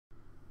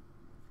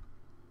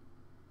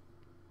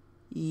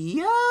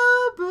Yo,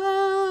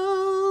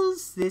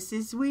 bros! This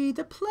is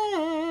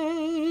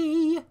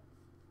Wii2PLAY.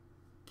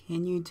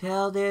 Can you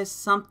tell there's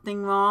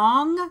something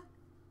wrong?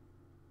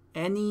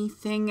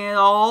 Anything at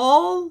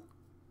all?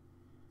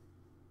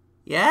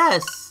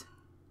 Yes.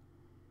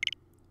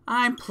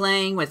 I'm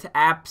playing with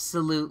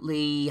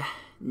absolutely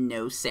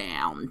no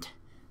sound.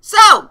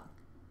 So,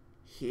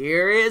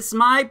 here is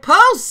my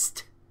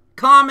post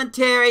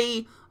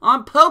commentary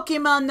on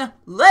Pokemon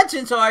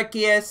Legends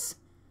Arceus.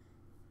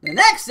 The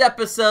next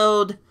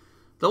episode,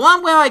 the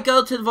one where I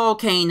go to the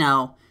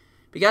volcano.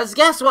 Because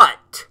guess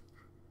what?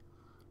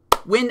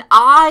 When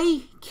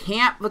I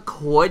can't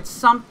record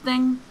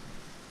something,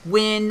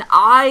 when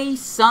I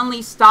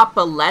suddenly stop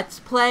a Let's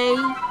Play,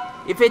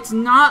 if it's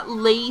not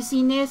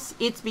laziness,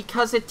 it's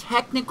because of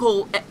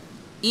technical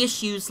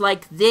issues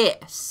like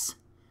this.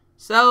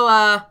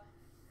 So,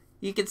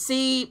 you can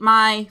see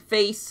my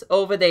face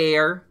over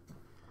there.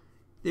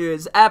 There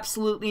is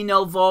absolutely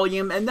no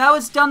volume, and that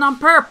was done on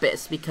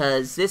purpose,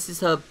 because this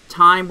is a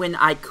time when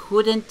I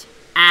couldn't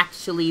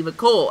actually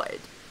record.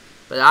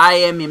 But I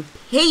am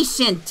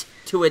impatient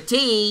to a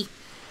T,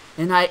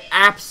 and I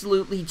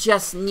absolutely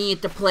just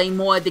need to play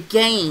more of the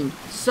game.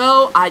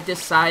 So I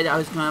decided I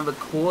was going to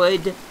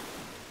record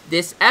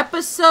this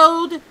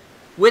episode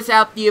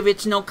without the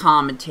original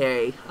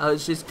commentary. I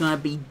was just going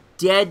to be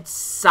dead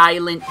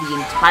silent the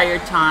entire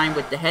time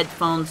with the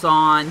headphones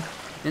on,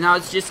 and I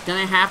was just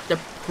going to have to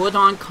put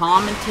on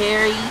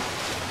commentary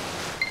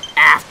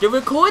after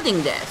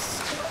recording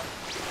this.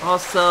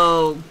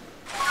 Also,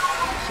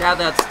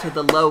 shoutouts to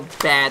the low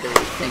battery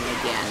thing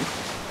again.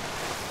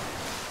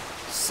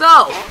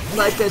 So,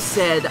 like I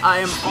said, I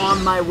am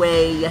on my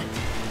way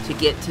to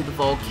get to the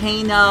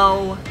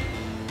volcano.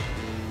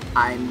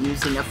 I'm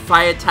using a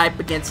fire type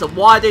against a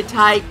water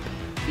type.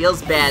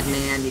 Feels bad,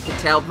 man. You can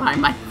tell by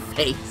my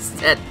face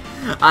that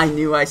I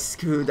knew I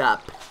screwed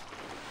up.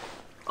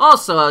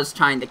 Also, I was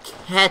trying to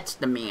catch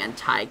the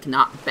Mantike,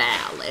 not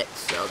battle it,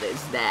 so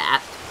there's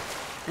that.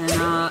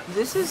 And,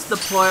 this is the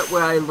part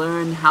where I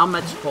learned how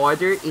much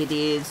harder it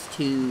is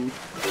to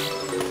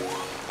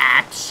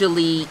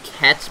actually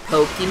catch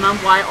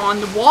Pokemon while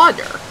on the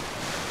water.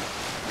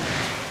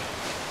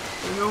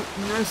 I don't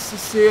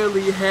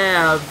necessarily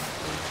have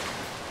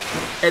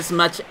as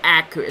much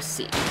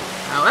accuracy.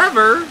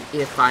 However,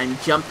 if I'm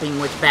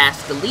jumping with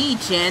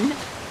Legion,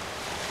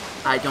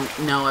 I don't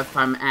know if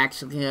I'm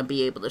actually going to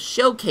be able to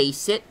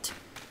showcase it.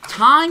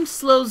 Time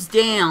slows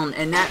down,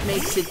 and that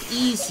makes it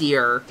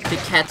easier to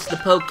catch the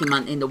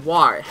Pokemon in the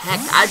water.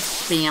 Heck, I've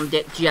spammed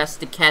it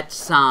just to catch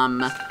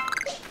some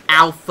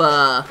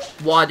alpha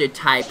water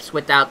types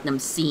without them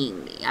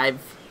seeing me.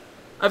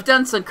 I've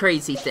done some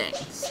crazy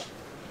things.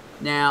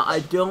 Now, I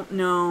don't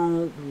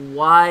know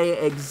why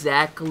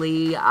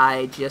exactly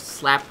I just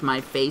slapped my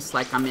face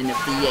like I'm in a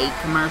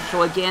V8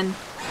 commercial again.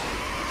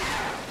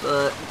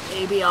 But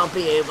maybe I'll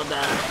be able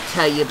to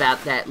tell you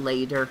about that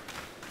later.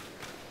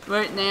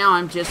 Right now,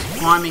 I'm just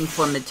farming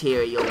for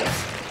materials.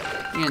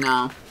 You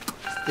know,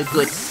 the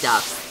good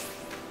stuff.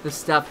 The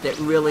stuff that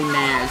really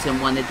matters in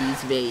one of these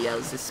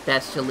videos,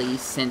 especially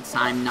since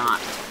I'm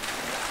not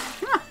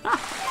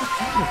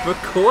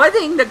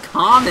recording the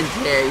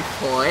commentary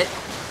for it.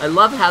 I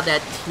love how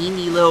that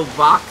teeny little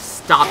rock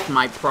stopped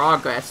my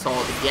progress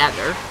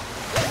altogether.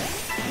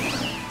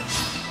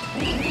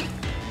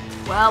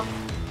 Well,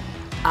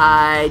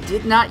 I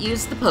did not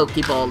use the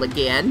Pokeball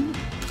again,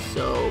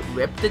 so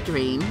rip the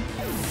dream.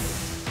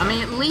 I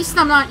mean, at least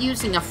I'm not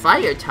using a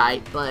fire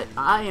type, but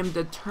I am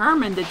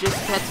determined to just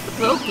catch the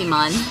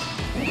Pokemon.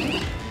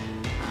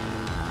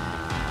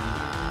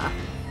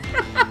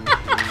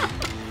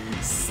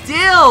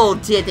 Still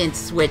didn't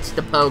switch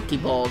the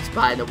Pokeballs,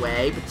 by the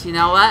way, but you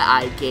know what?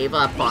 I gave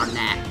up on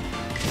that.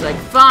 It's like,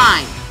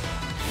 fine.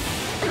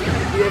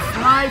 If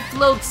my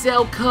Float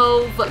Cell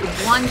Cove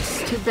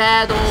wants to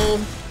battle,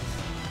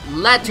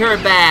 let her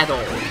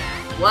battle.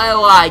 What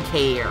do I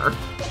care?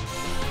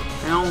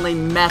 I only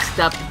messed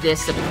up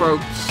this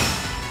approach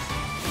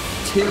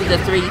 2 to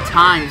 3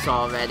 times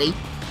already.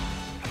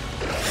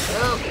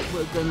 So,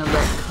 we're gonna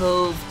let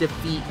Cove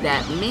defeat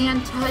that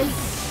Mantike.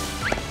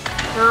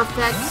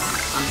 Perfect.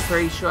 I'm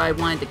pretty sure I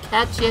wanted to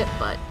catch it,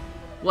 but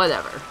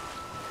whatever.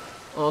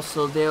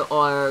 Also, there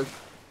are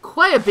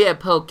quite a bit of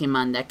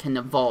Pokemon that can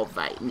evolve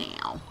right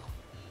now.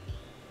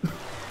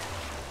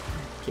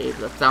 Gave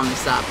the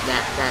thumbs up.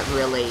 That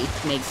really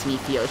makes me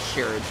feel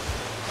assured.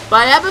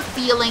 But I have a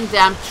feeling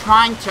that I'm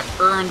trying to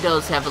earn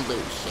those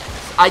evolutions.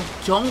 I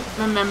don't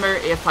remember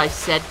if I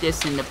said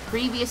this in the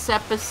previous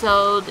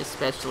episode,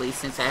 especially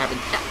since I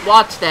haven't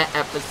watched that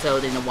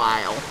episode in a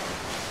while.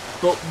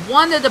 But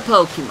one of the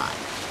Pokemon,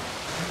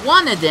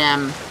 one of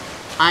them,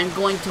 I'm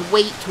going to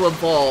wait to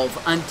evolve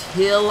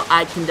until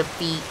I can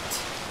defeat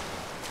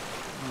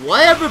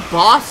whatever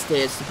boss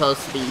there's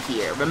supposed to be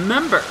here.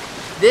 Remember,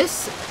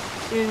 this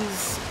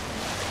is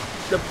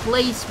the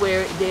place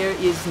where there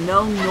is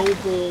no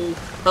noble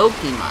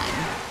Pokemon.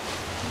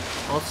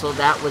 Also,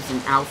 that was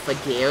an Alpha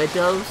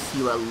Gyarados.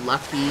 You are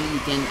lucky you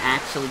didn't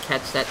actually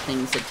catch that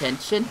thing's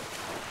attention.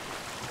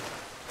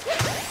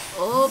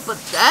 Oh, Oh, but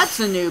that's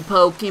a new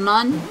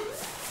Pokemon.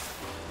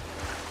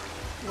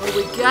 What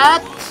we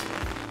got?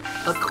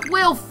 A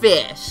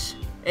Quillfish.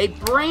 A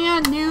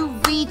brand new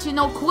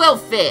regional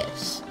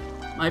Quillfish.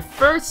 My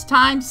first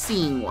time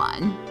seeing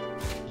one.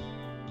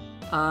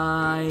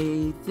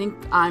 I think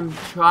I'm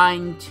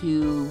trying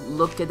to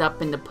look it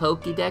up in the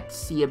Pokédex,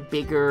 see a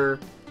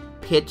bigger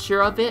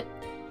picture of it.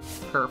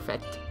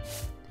 Perfect.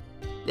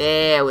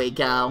 There we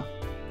go.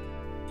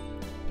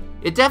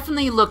 It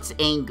definitely looks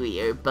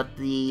angrier, but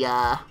the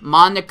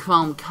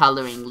monochrome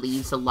coloring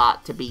leaves a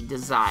lot to be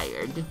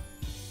desired.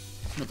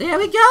 But there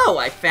we go!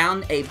 I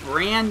found a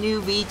brand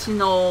new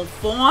regional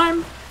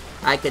form.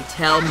 I could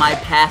tell my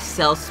past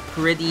self's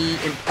pretty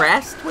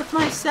impressed with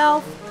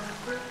myself.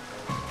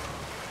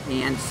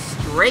 And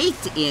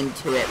straight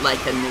into it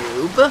like a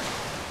noob.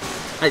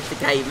 I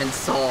think I even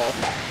saw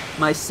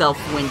myself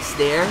wince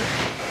there.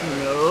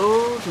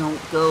 No,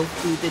 don't go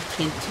through the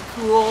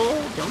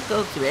tentacle. Don't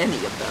go through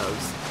any of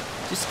those.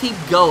 Just keep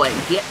going.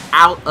 Get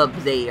out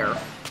of there.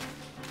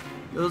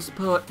 Those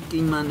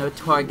Pokemon are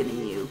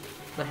targeting you.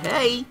 But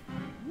hey,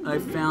 I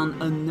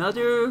found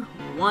another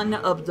one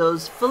of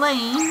those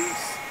flames.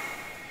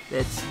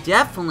 That's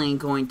definitely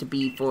going to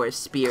be for a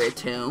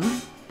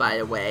Spiritomb, by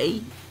the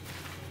way.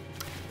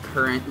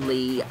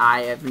 Currently,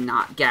 I have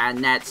not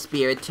gotten that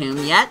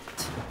Spiritomb yet.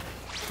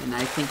 And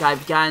I think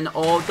I've gotten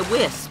all the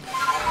Wisp.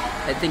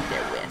 I think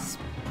they're Wisp.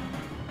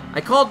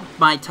 I called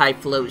my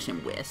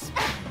Typhlosion Wisp.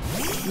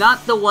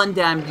 Not the one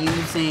that I'm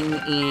using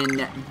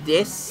in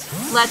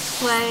this Let's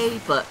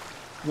Play, but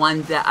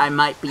one that I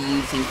might be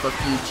using for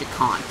future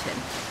content.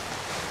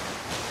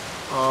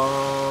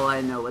 Oh,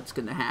 I know what's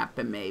gonna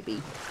happen,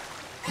 maybe.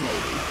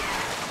 Maybe.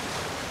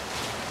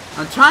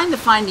 I'm trying to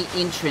find the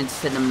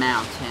entrance to the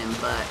mountain,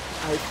 but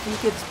I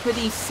think it's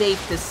pretty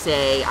safe to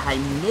say I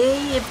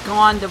may have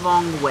gone the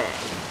wrong way.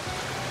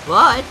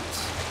 But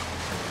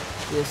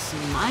this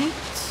might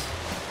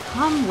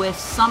come with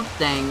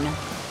something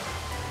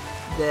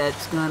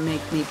that's gonna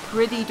make me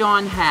pretty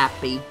darn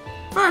happy.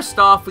 First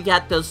off, we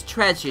got those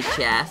treasure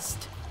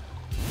chests.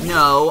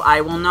 No, I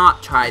will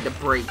not try to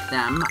break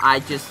them. I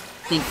just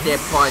think they're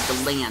part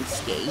of the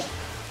landscape.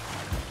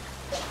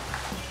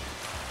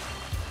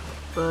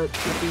 But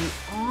to be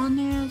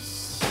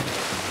honest,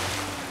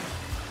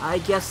 I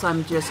guess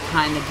I'm just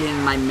kind of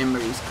getting my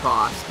memories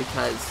crossed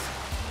because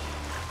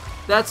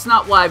that's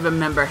not what I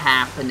remember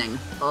happening.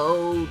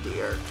 Oh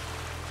dear.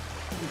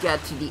 We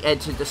got to the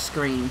edge of the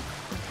screen.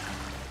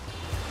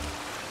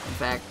 In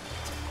fact,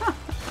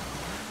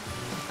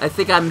 I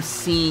think I'm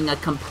seeing a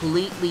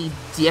completely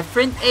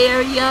different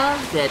area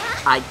that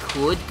I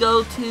could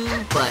go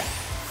to, but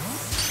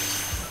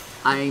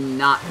I'm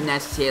not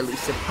necessarily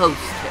supposed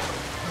to.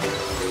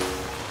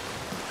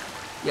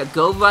 Yeah,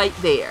 go right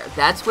there.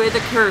 That's where the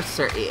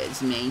cursor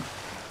is, me.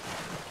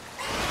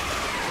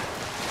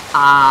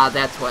 Ah,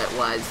 that's what it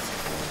was.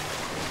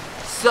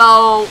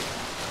 So,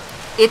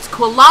 it's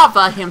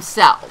Quilava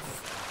himself.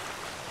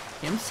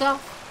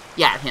 Himself?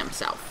 Yeah,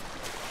 himself.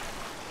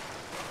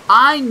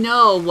 I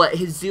know what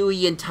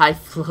Hisuian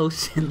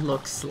Typhlosion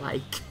looks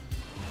like.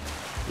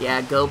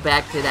 Yeah, go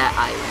back to that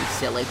island,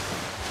 silly.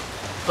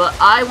 But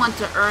I want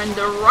to earn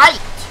the right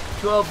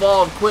to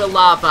evolve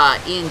Quilava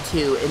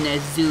into an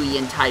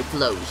Hisuian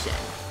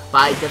Typhlosion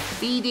by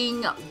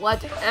defeating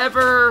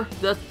whatever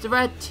the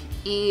threat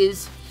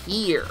is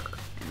here.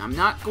 And I'm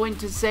not going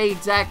to say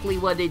exactly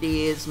what it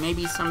is.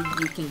 Maybe some of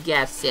you can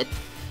guess it.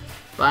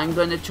 But I'm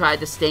going to try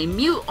to stay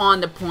mute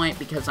on the point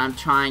because I'm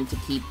trying to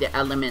keep the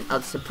element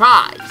of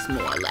surprise,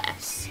 more or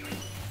less.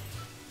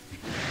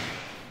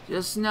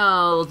 Just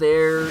know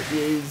there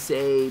is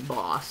a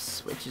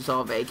boss, which is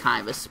already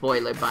kind of a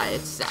spoiler by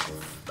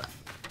itself. But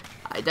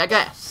I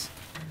digress.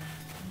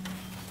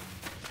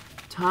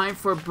 Time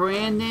for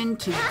Brandon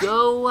to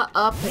go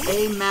up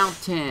a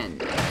mountain.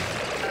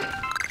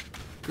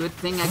 Good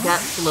thing I got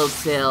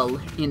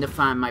Floatzel in to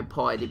find my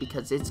party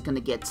because it's going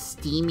to get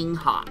steaming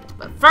hot.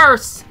 But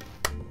first,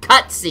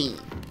 cutscene.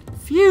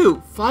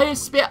 Phew, Fire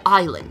Spit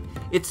Island.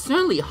 It's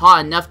certainly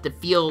hot enough to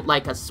feel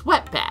like a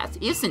sweat bath,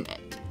 isn't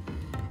it?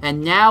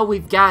 And now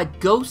we've got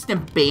ghosts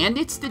and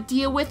bandits to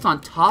deal with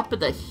on top of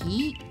the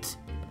heat?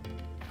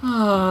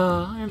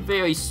 I'm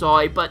very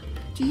sorry, but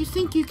do you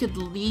think you could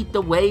lead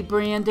the way,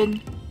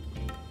 Brandon?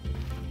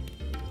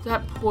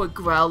 That poor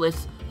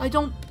Growlithe. I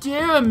don't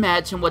dare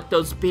imagine what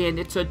those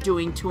bandits are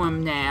doing to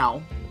him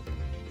now.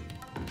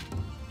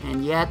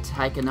 And yet,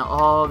 I can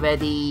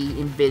already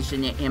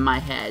envision it in my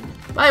head.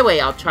 By the way,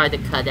 I'll try to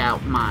cut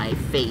out my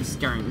face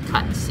during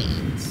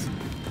cutscenes.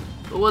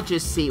 But we'll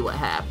just see what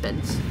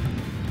happens.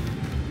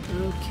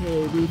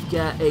 Okay, we've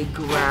got a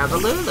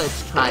Graveler.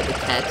 Let's try to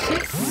catch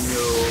it.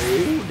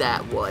 No,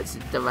 that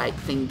wasn't the right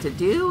thing to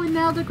do. And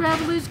now the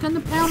Graveler's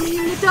gonna pound me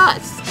in the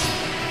dust.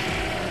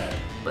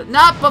 But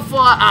not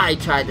before I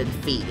try to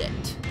defeat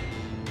it.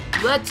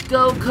 Let's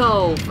go,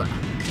 Cove.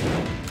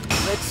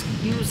 Let's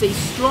use a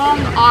strong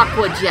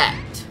Aqua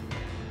Jet.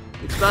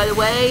 Which, by the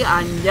way,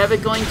 I'm never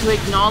going to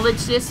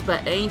acknowledge this,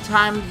 but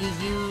anytime you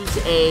use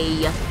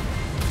a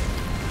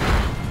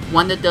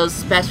one of those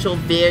special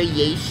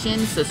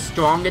variations, a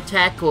strong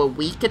attack or a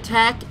weak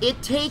attack,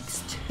 it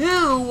takes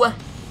 2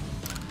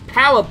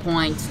 power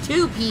points,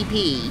 2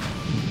 PP,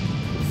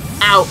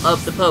 out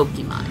of the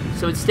Pokemon.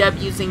 So instead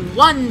of using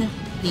 1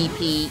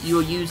 PP,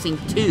 you're using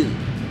 2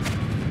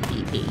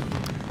 PP.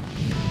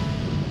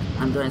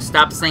 I'm gonna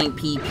stop saying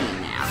PP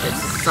now. This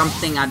is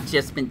something I've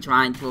just been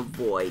trying to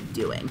avoid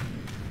doing.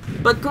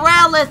 But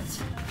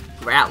Growlithe...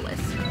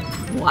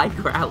 Why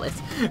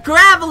Growlithe?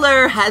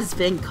 Graveler has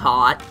been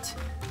caught.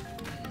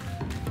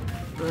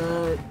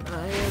 But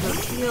I have a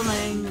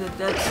feeling that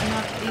that's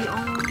not the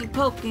only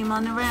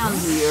Pokemon around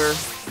here.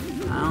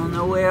 I don't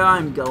know where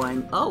I'm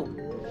going. Oh,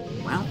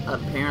 well,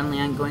 apparently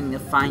I'm going to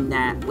find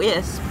that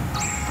Wisp.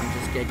 I'm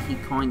just gonna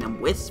keep calling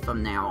them Wisp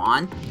from now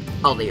on.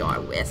 Oh, they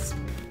are Wisp.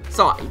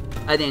 Sorry,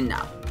 I didn't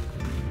know.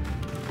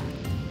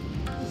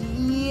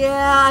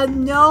 Yeah,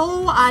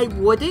 no, I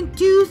wouldn't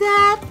do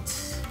that.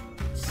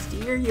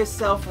 Steer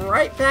yourself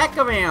right back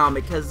around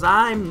because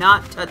I'm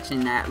not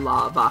touching that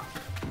lava.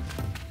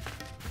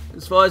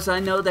 As far as I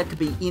know, that could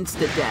be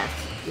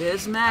insta-death.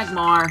 There's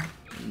Magmar.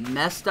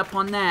 Messed up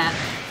on that.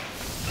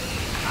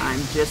 I'm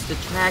just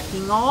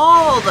attracting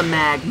all the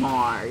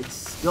Magmar.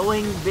 It's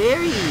going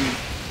very,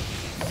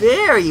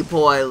 very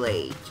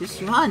poorly.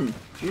 Just run.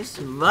 Just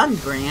run,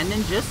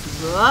 Brandon.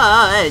 Just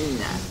run.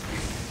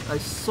 I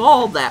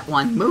saw that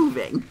one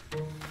moving.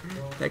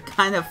 That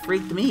kind of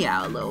freaked me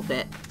out a little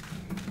bit.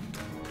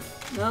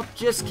 Nope,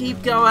 just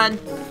keep going.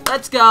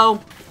 Let's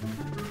go.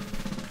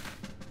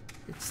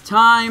 It's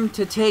time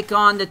to take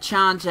on the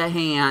challenge at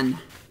hand.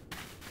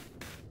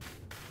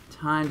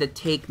 Time to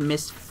take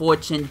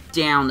Misfortune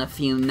down a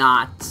few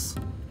knots.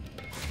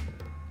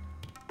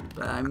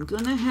 But I'm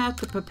gonna have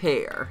to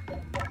prepare.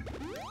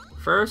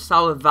 First,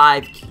 I'll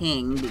revive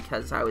King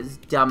because I was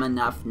dumb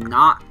enough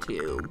not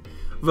to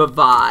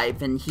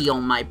revive and heal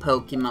my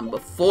Pokemon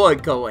before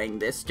going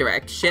this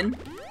direction.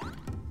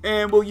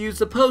 And we'll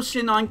use a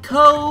potion on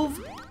Cove,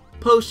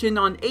 potion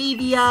on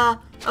Avia,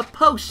 a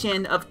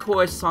potion, of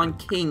course, on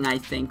King, I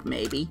think,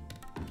 maybe.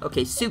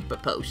 Okay, super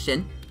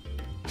potion.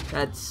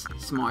 That's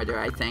smarter,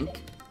 I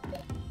think.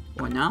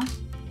 Or no?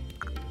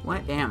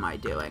 What am I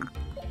doing?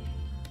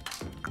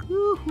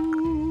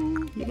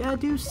 Woohoo! You gotta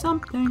do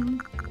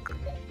something.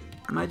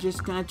 Am I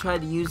just gonna try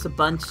to use a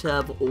bunch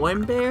of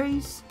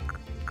Oranberries?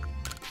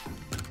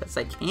 Because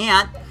I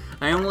can't.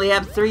 I only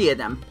have 3 of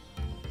them.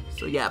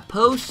 So yeah,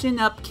 potion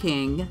up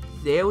King.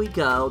 There we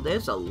go.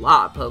 There's a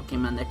lot of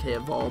Pokemon that could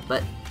evolve,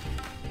 but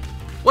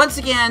once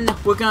again,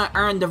 we're gonna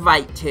earn the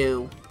right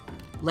to.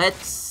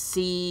 Let's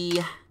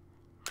see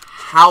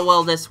how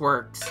well this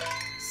works.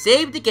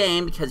 Save the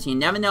game because you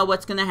never know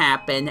what's gonna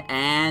happen,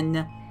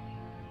 and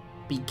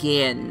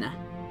begin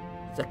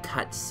the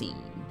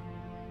cutscene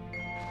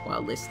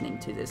while listening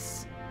to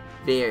this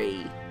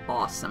very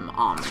awesome,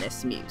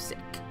 ominous music.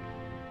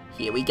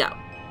 Here we go.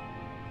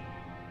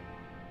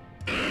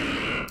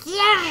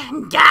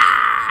 Ganga!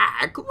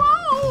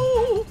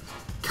 Grow!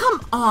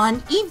 Come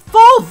on,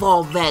 evolve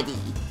already!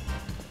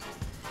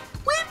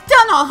 We've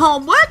done our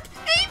homework!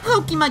 Any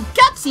Pokemon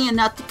gutsy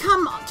enough to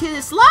come to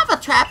this lava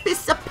trap is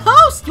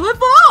supposed to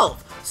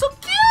evolve! So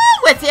get on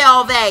with it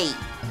already!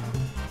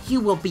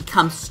 You will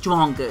become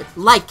stronger,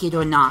 like it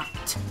or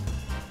not.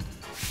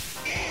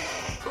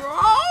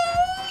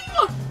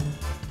 Grow!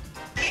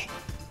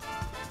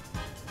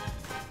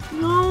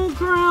 No,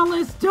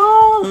 Growlithe,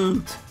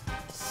 don't!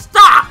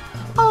 Stop!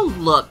 Oh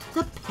look,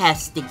 the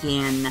pest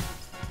again.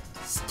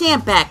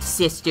 Stand back,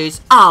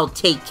 sisters. I'll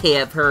take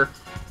care of her.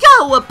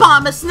 Go,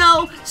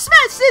 Abomasnow!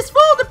 Smash this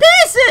fool to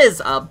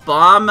pieces!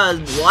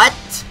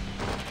 What?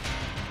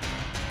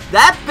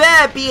 That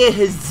better be a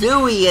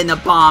Hizui in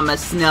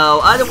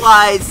Abomasnow.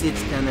 Otherwise,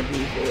 it's gonna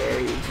be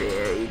very,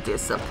 very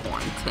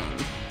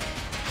disappointing.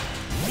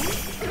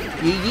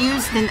 You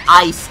used an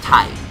ice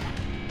type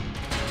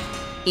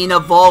in a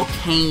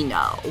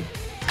volcano.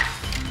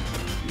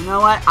 You know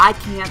what? I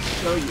can't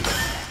show you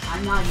that.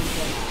 I'm not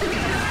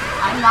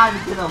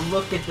even gonna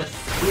look at the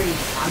screen.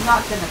 I'm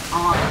not gonna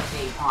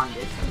commentate on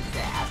this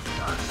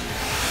disaster.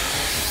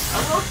 I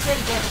will say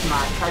this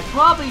much. I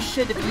probably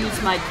should have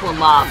used my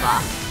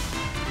Quilava.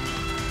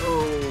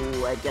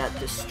 Oh, I got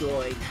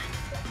destroyed.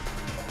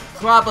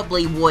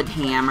 Probably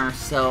Woodhammer,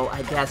 so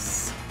I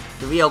guess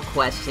the real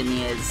question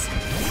is,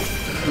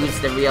 who's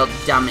the real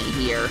dummy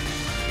here?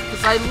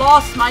 Because I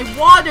lost my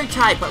water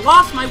type. I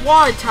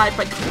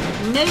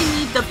may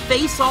need to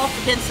face off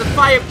against the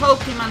fire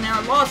Pokemon and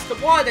I lost the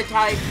water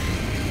type.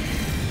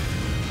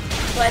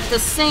 But at the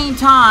same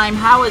time,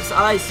 how was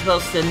I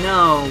supposed to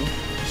know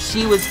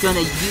she was gonna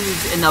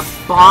use an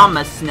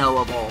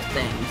Abomasnow of all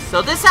things?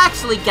 So this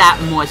actually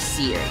got more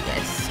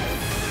serious.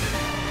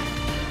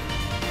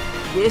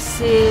 This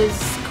is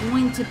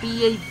going to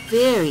be a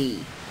very,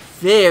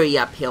 very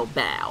uphill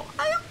battle.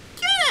 I don't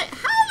get it.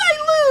 How did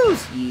I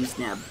lose? Used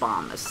an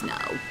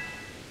Abomasnow.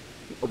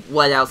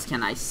 What else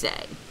can I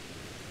say?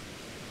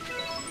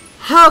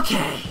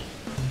 Okay.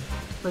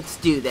 Let's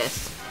do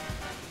this.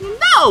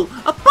 No!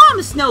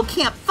 Abomasnow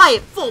can't fight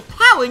at full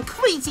power in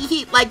crazy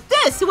heat like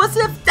this!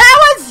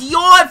 That was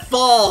your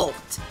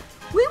fault!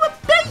 We were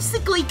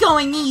basically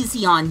going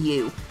easy on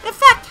you. In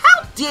fact,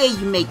 how dare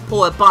you make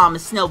poor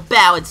Abomasnow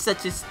bow in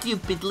such a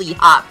stupidly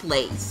hot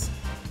place?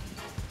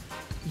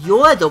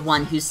 You're the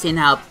one who sent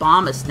out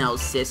Abomasnow,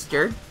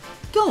 sister.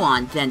 Go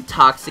on then,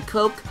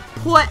 Toxicoke.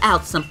 Pour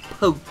out some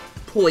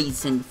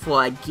poison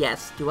for our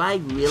guest. Do I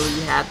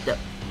really have to...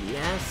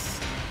 Yes.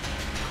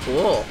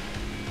 Cool.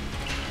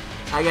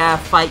 I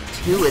gotta fight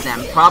 2 of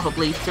them,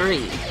 probably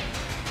 3.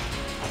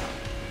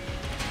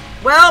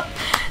 Well,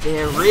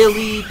 they're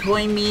really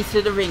pulling me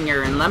to the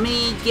ringer, and let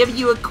me give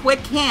you a quick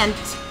hint.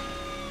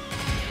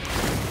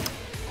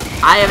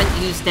 I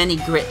haven't used any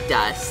grit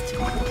dust.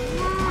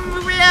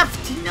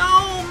 Rift!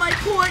 No, my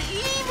poor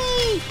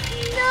Eevee!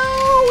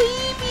 No,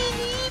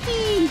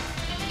 Eevee!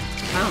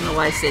 I don't know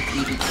why I said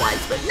Eevee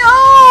twice, but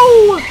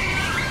no!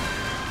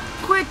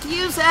 Quick,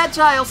 use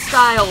Agile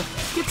Style.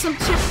 Get some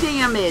chip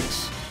damage.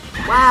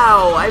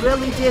 Wow, I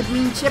really did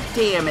mean chip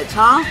damage,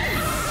 huh?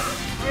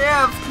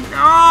 Rift,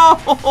 no!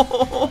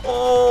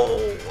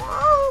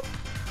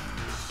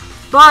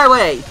 By the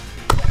way,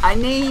 I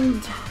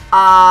named,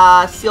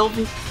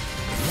 Sylvie...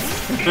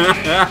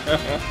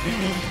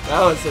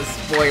 That was a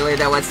spoiler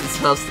that wasn't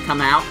supposed to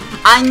come out.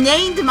 I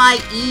named my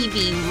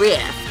Eevee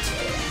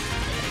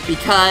Rift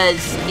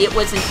because it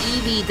was an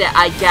Eevee that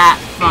I got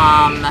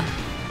from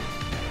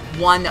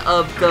one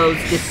of those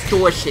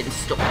distortion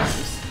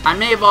stores. I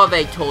may have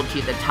already told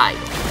you the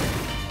title.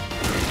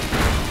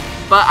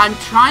 But I'm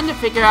trying to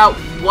figure out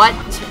what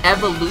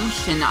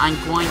evolution I'm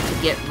going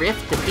to get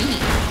Rift to be.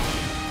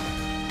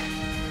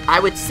 I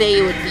would say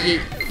it would be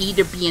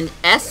either be an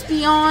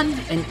Espeon,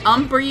 an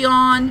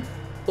Umbreon,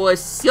 or a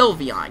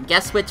Sylveon.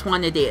 Guess which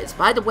one it is.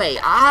 By the way,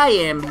 I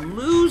am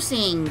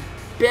losing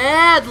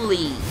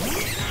badly.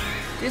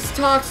 This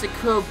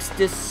Toxicoke's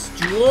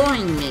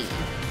destroying me.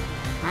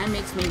 Kinda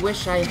makes me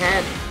wish I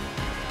had,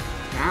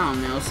 I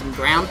don't know, some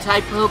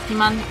ground-type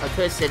Pokemon. Of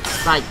course, it's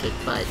Psychic,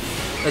 but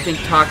I think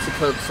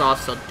Toxicoke's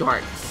also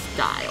Dark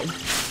style.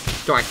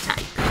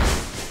 Dark-type.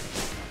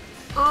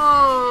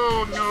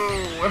 Oh,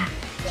 no.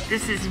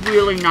 This is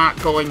really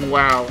not going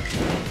well.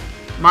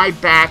 My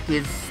back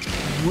is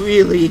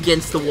really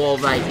against the wall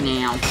right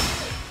now.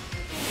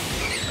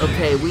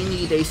 Okay, we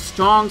need a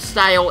strong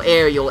style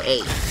aerial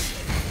ace.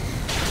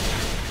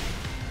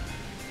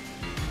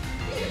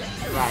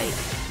 Right.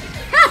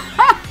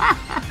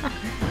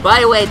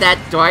 By the way, that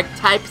dark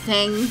type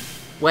thing,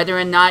 whether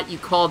or not you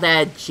call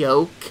that a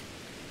joke,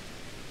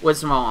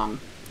 was wrong.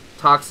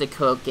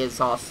 Toxicoke is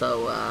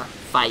also a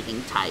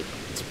fighting type.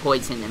 It's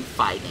poison and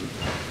fighting.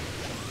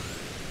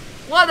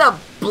 What a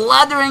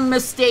blundering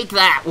mistake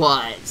that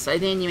was! I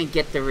didn't even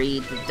get to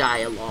read the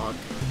dialogue.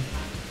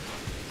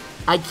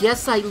 I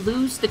guess I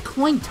lose the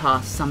coin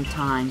toss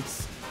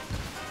sometimes.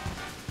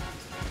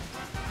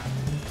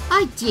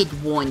 I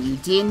did warn you,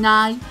 didn't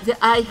I? That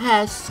I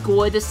had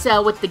scored a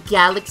sell with the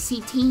Galaxy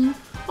team?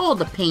 All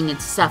the pain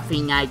and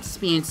suffering I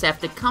experienced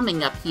after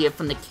coming up here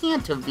from the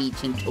Kanto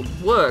region to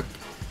work.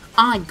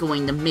 I'm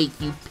going to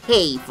make you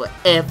pay for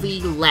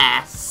every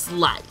last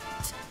slight.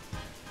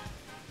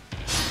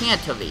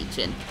 Kanto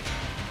region.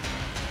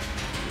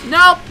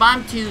 Nope,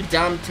 I'm too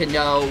dumb to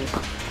know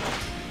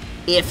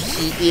if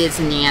she is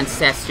an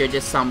ancestor to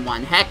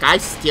someone. Heck, I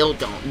still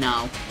don't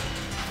know.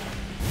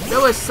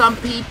 There were some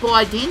people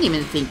I didn't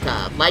even think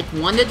of. Like,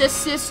 one of the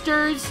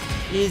sisters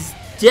is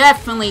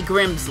definitely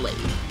Grimsley.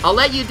 I'll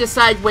let you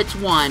decide which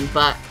one,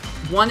 but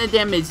one of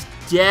them is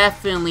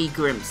definitely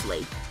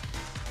Grimsley.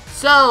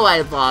 So,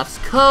 I've lost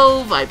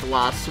Cove, I've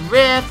lost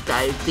Rift,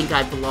 I think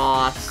I've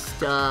lost,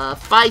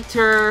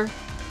 Fighter,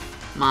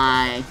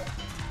 my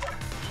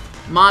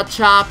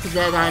Machop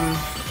that I'm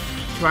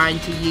trying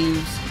to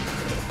use.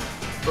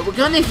 But we're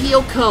gonna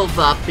heal Cove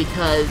up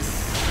because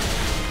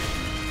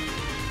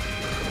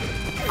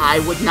I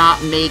would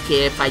not make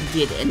it if I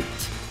didn't,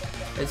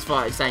 as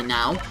far as I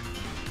know.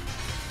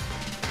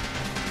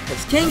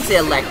 Because King's the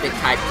electric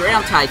type,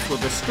 ground types will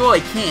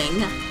destroy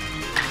King.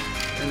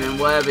 And then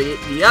whatever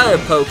the other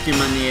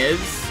Pokemon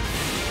is,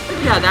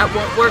 yeah, that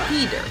won't work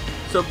either.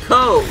 So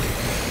Cove,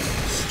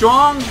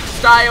 strong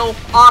style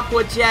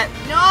Aqua Jet.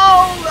 No,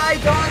 I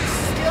am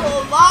still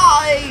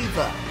alive.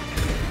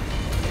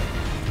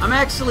 I'm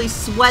actually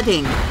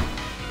sweating,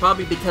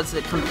 probably because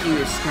of the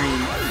computer screen.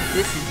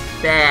 This is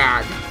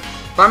bad.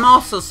 But I'm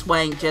also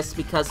sweating just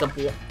because of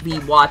me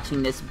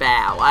watching this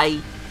battle.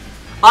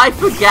 I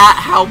forgot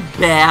how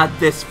bad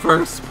this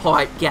first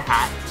part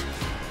got.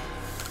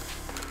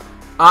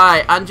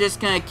 Alright, I'm just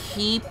gonna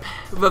keep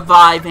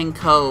reviving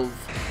Cove.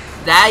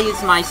 That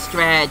is my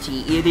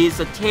strategy. It is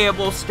a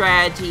terrible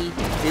strategy.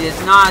 It is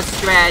not a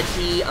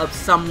strategy of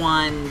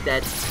someone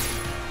that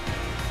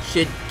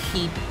should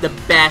keep the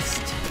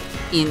best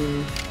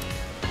in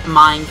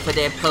mind for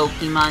their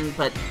Pokemon,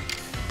 but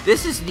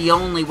this is the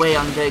only way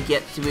I'm gonna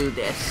get through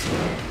this.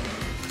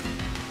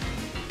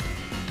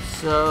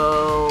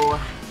 So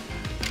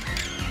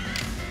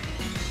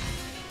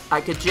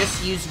I could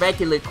just use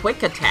regular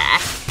quick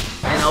attack,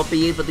 and I'll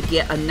be able to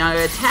get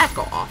another attack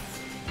off.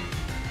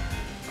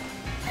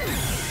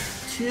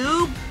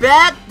 Too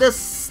bad the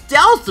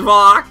Stealth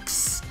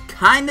Rocks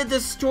kinda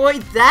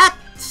destroyed that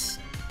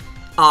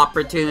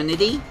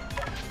opportunity.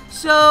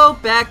 So,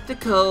 back to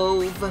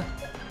Cove.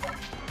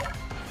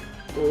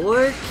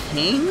 Or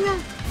King?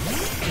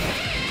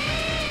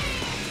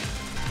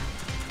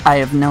 I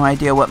have no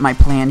idea what my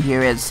plan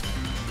here is.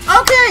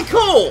 Okay,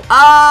 cool!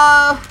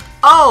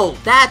 Oh,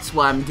 that's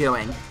what I'm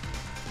doing.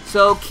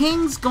 So,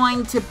 King's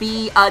going to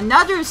be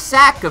another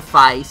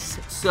sacrifice,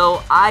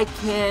 so I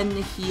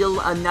can heal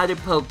another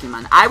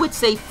Pokemon. I would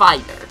say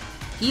Fighter.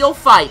 Heal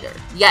Fighter,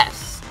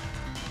 yes.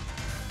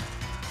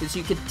 Because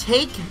you could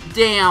take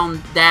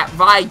down that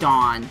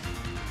Rhydon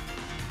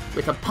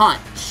with a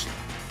punch.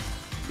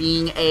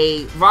 Being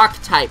a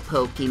Rock-type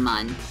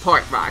Pokemon,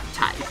 part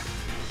Rock-type.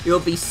 It'll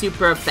be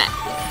super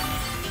effective.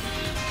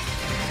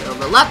 So,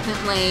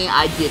 reluctantly,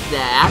 I did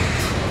that.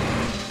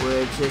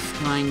 We're just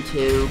going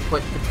to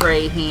put the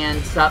prey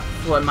hands up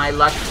for my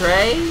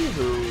Luctray,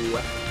 who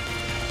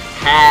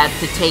had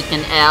to take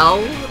an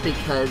L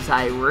because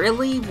I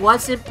really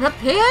wasn't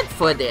prepared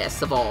for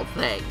this, of all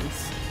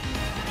things.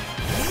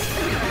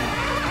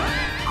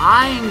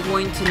 I'm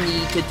going to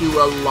need to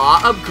do a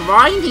lot of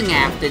grinding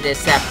after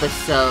this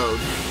episode.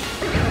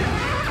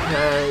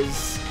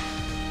 Because,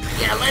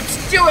 yeah,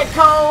 let's do it,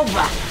 Cove!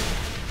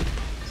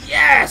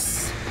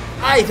 Yes!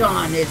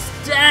 Idon is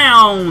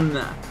down!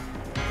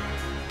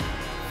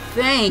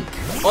 Thank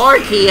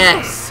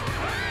Arceus!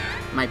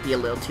 Might be a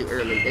little too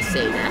early to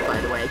say that, by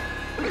the way.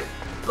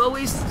 But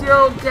we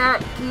still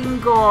got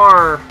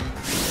Gengar.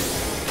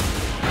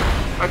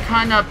 I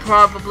kinda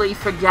probably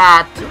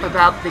forgot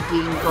about the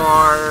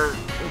Gengar.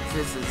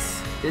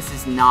 This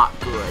is not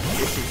good.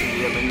 This is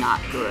really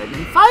not good.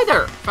 And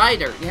Fighter!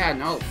 Fighter! Yeah,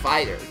 no,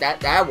 Fighter.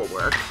 That will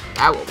work.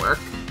 That will work.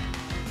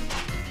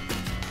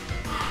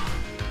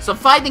 So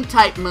fighting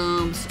type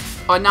moves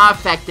are not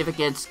effective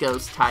against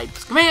ghost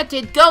types.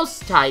 Granted,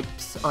 ghost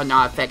types are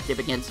not effective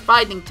against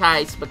fighting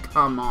types, but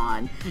come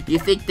on. You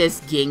think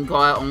this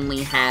Gengar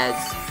only has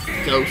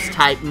ghost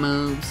type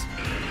moves?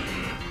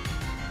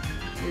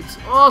 It's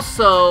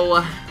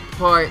also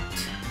part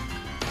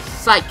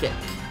psychic,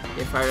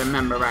 if I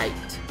remember right.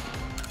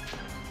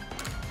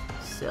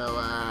 So,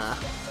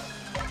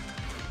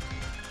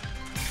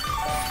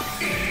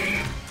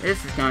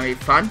 this is gonna be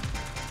fun.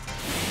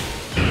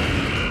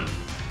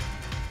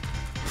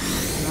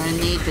 I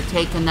need to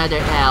take another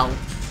L.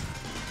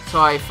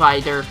 Sorry,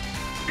 Fighter.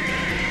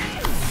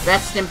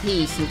 Rest in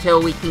peace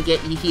until we can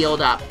get you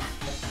healed up.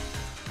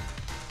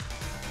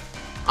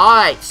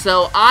 Alright,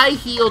 so I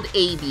healed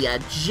Avia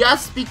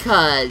just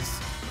because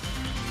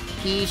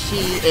he,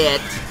 she,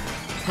 it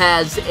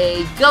has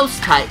a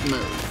ghost type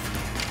move.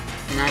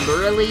 And I'm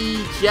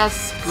really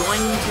just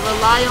going to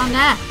rely on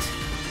that.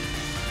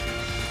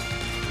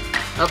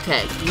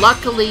 Okay,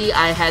 luckily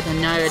I had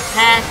another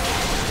attack.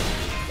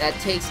 That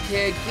takes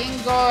care of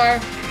Gengar.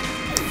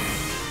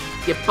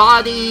 Get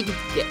bodied.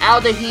 Get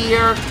out of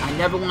here. I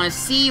never want to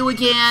see you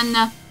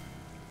again.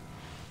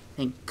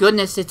 Thank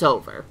goodness it's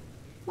over.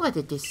 What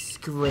a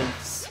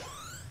disgrace.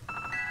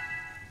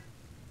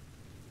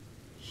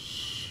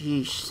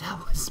 Sheesh, that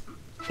was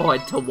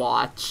hard to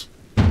watch.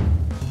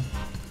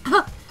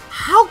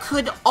 How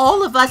could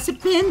all of us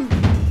have been...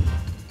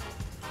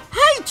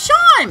 Hey,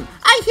 Charm!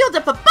 I healed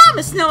up a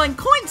Abomasnow and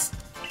Coin's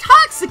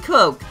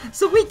Toxicoke,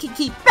 so we can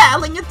keep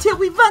battling until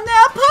we run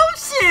out of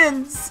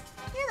potions!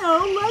 You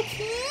know, like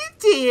he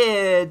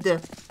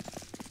did.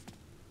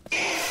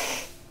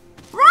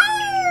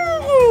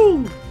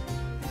 Woo!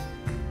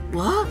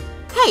 What?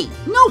 Hey,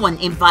 no one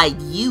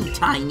invited you,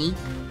 Tiny.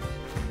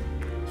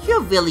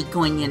 You're really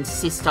going to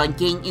insist on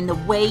getting in the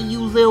way, you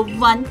little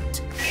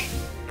runt?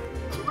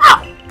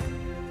 Ow!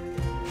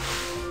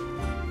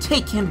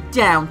 Take him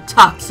down,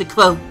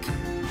 Toxicoke.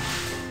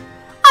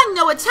 I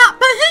know it's hot,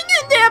 but hang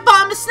in there,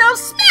 Abomasnow!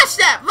 Smash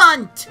that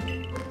runt!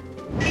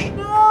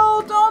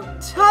 No,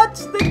 don't touch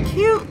the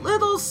cute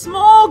little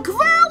small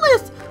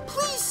Growlithe!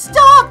 Please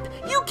stop!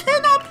 You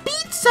cannot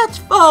beat such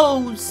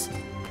foes!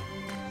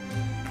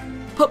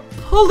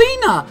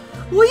 Paulina,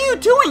 what are you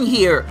doing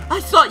here?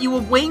 I thought you were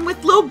waiting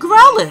with little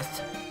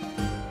Growlithe.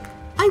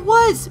 I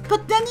was,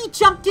 but then he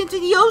jumped into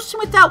the ocean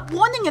without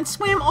warning and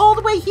swam all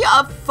the way here.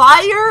 A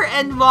fire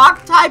and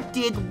rock type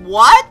did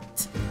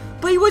what?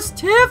 But he was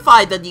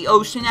terrified of the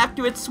ocean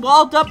after it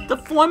swallowed up the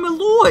former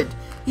lord,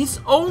 his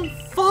own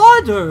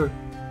father.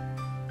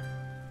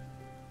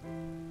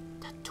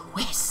 The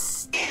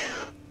twist.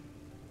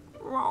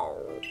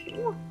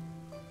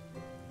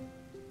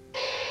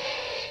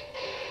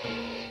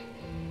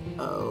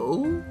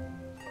 Oh?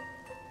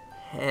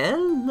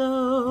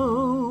 Hello.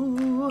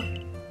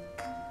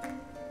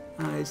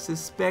 I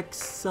suspect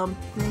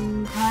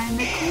something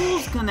kinda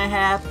cool's gonna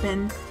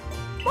happen.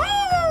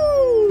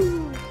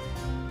 Woo!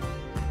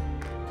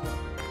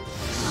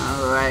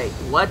 Alright,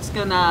 what's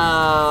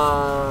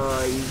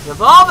gonna... He's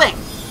evolving!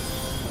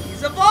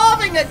 He's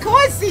evolving! Of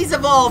course he's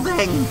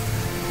evolving!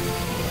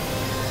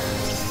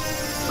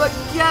 But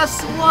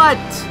guess what?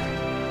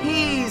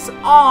 He's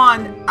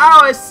on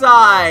our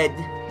side!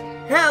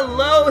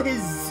 Hello,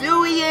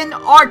 Hisuian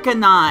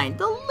Arcanine,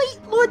 the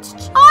late Lord's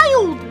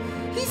child!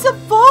 He's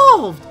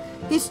evolved!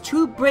 His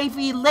true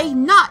bravery lay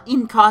not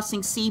in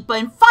crossing sea, but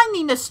in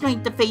finding the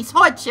strength to face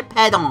hardship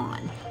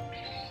head-on.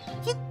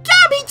 You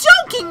gotta be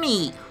joking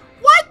me!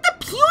 Why'd the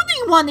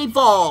puny one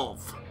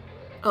evolve?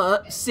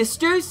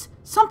 Sisters?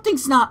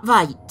 Something's not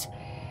right.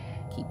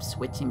 Keep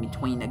switching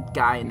between a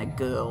guy and a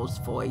girl's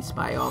voice,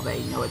 but I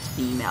already know it's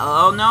female.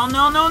 Oh, no,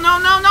 no, no, no,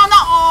 no, no, no!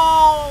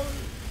 Oh!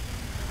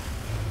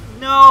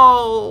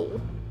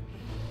 No!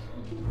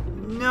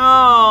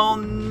 No,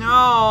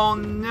 no,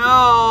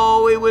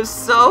 no! It was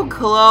so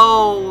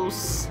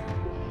close!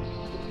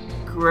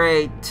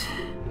 Great.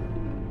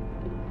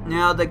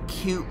 Now the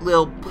cute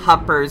little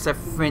pupper's a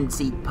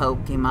frenzied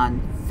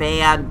Pokemon.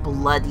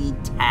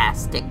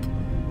 Fan-bloody-tastic.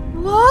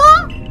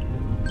 What?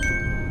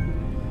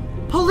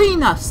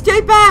 Paulina,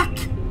 stay back!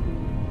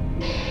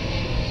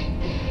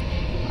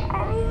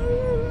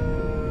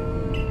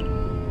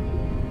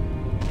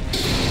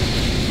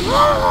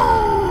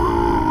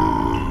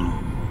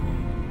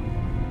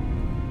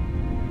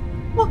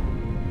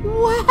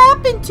 What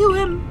happened to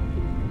him?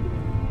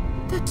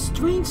 That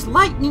strange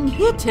lightning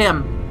hit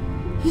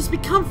him. He's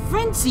become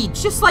frenzied,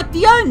 just like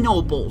the other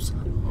nobles.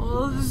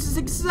 Oh, this is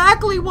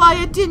exactly why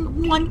I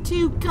didn't want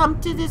to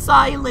come to this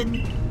island.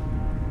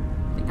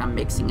 I think I'm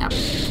mixing up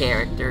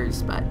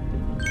characters, but...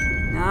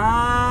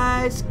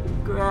 Nice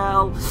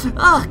growl.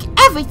 Ugh,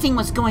 everything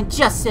was going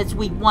just as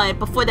we wanted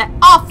before that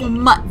awful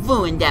mutt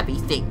ruined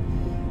everything.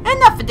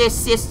 Enough of this,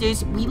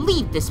 sisters. We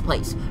leave this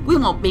place. We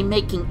won't be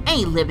making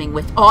a living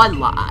with our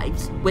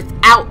lives,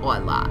 without our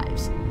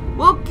lives.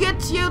 We'll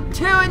get you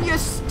too and your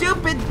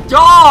stupid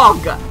dog!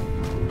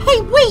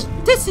 Hey, wait!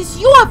 This is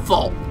your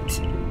fault!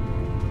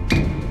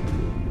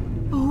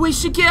 We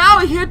should get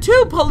out of here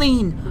too,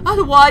 Pauline!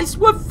 Otherwise,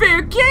 we're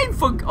fair game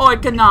for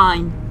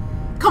Arcanine!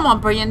 Come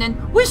on,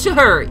 Brandon, we should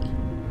hurry!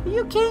 Are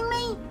you kidding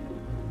me?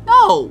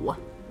 No!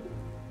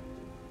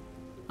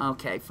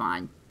 Okay,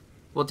 fine.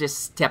 We'll just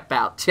step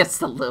out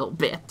just a little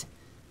bit.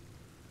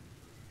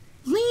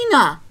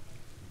 Lena!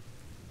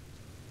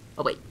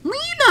 Oh wait,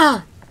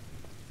 Lena!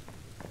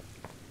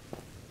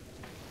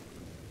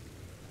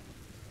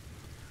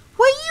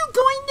 What are you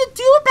going to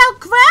do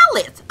about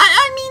Growlithe?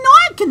 I mean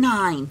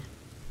Arcanine!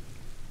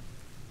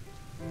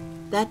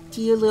 That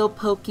dear little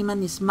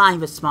Pokemon is my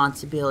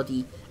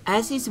responsibility.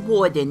 As his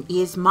warden, it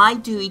is my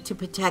duty to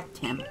protect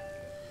him.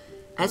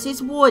 As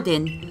his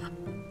warden,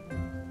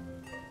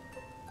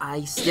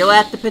 I still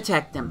have to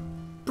protect him.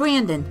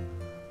 Brandon,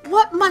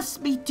 what must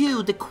we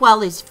do to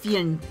quell his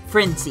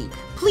frenzy?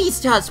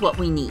 Please tell us what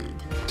we need.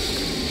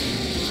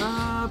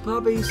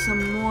 Probably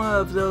some more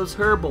of those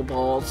herbal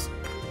balls.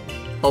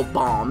 Oh,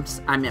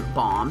 bombs. I meant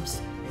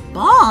bombs.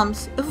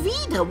 Bombs?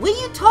 Rita, what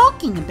are you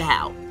talking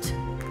about?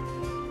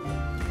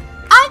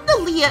 I'm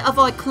the leader of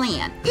our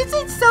clan. Is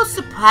it so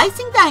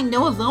surprising that I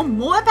know a little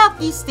more about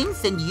these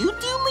things than you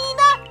do,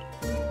 Lena?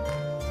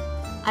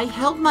 I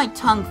held my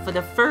tongue for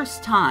the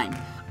first time,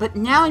 but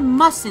now I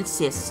must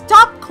insist.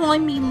 Stop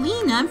calling me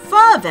Lena in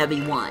front of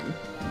everyone.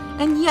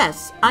 And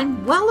yes,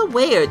 I'm well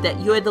aware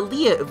that you're the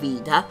leader,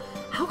 Rita.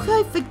 How could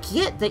I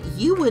forget that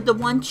you were the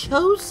one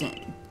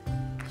chosen?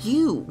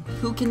 You,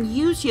 who can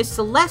use your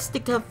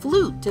Celestica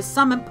flute to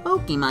summon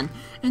Pokemon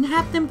and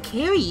have them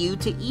carry you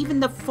to even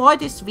the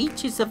farthest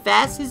reaches of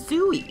vast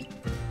Azuri.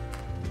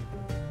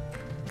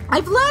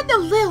 I've learned a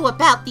little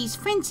about these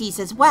frenzies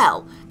as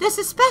well. There's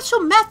a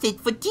special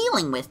method for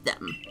dealing with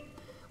them.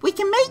 We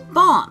can make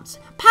bombs,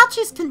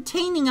 pouches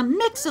containing a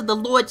mix of the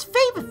Lord's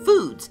favorite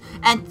foods,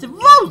 and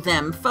throw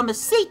them from a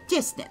safe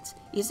distance.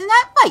 Isn't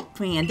that right,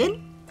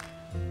 Brandon?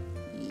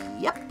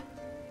 Yep.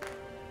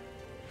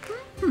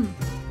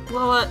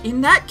 Well,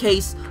 in that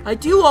case, I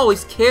do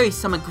always carry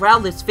some of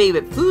Growlithe's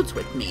favorite foods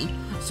with me,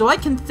 so I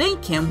can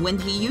thank him when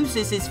he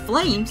uses his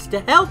flames to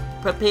help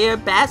prepare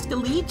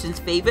Basculegion's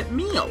favorite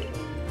meal.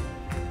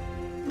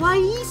 Why,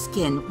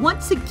 Easkin,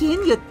 once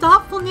again your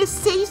thoughtfulness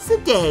saves the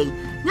day.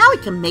 Now we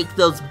can make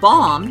those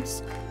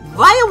bombs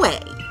right away.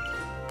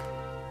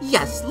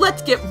 Yes,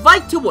 let's get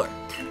right to work.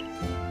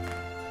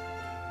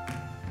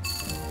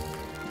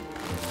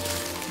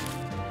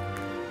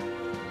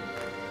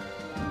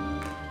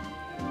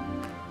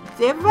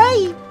 They're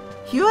right.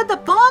 Here are the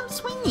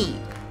bombs we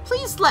need.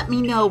 Please let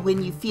me know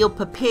when you feel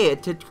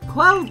prepared to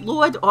quell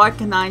Lord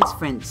Arcanine's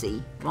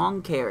frenzy.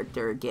 Wrong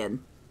character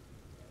again.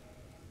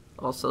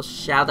 Also,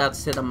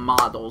 shoutouts to the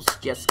models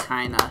just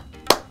kinda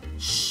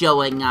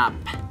showing up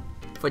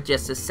for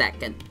just a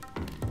second.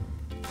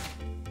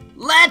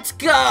 Let's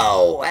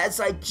go! As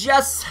I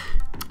just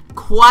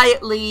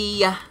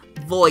quietly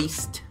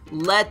voiced,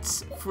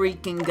 let's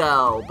freaking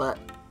go. But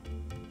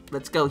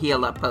let's go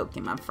heal our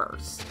Pokemon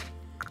first.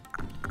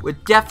 We're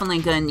definitely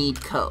gonna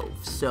need Cove,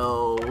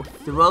 so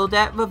throw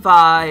that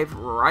revive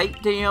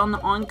right down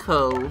on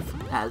Cove,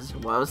 as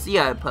well as the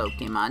other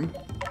Pokemon.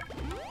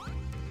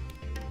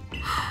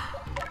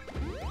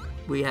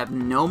 We have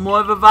no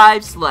more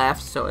revives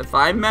left, so if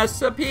I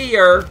mess up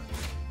here,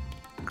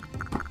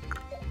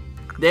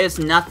 there's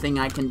nothing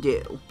I can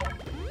do.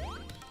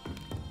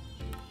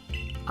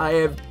 I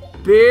have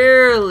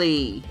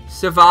barely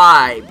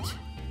survived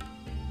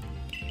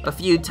a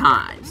few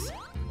times.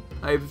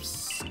 I've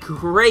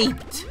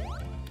scraped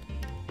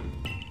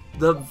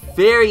the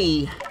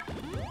very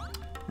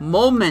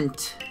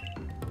moment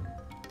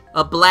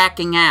of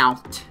blacking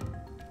out,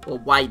 or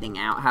whiting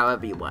out,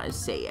 however you want to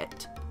say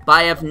it. But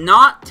I have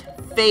not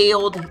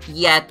failed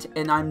yet,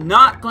 and I'm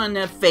not going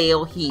to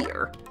fail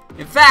here.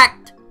 In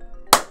fact,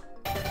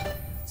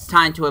 it's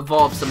time to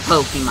evolve some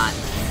Pokemon.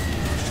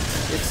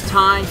 It's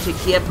time to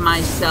give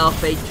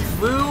myself a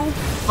true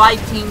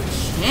fighting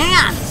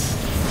chance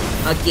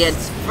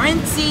against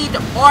Frenzied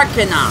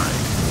Arcanine.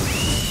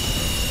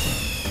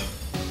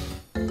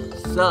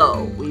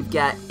 So, we've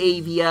got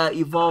Avia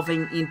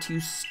evolving into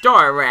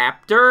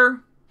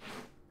Staraptor.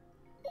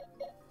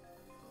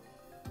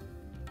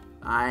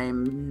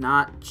 I'm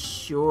not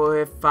sure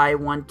if I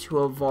want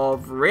to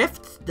evolve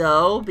Rift,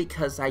 though,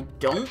 because I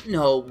don't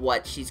know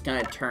what she's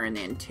gonna turn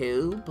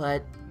into,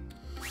 but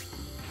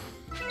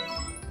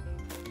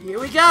here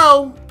we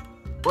go!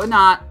 Or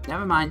not.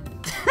 Never mind.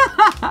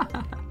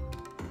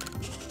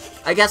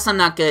 I guess I'm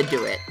not gonna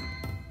do it.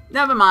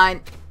 Never mind.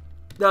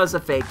 That was a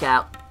fake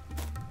out.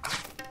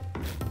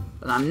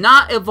 But I'm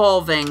not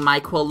evolving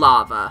my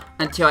Quilava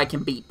until I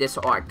can beat this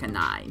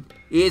Arcanine.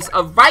 It is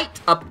a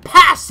rite of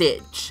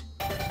passage!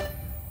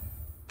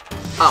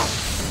 Oh.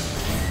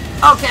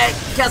 Okay,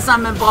 guess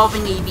I'm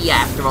evolving Eevee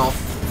after all.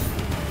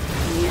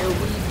 Here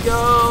we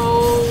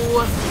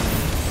go.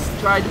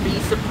 Try to be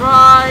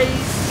surprised.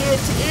 It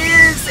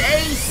is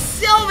a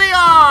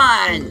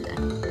Sylveon!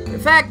 In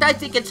fact, I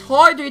think it's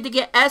harder to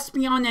get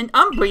Espeon and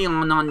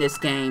Umbreon on this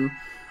game.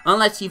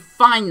 Unless you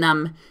find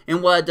them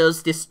in one of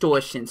those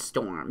distortion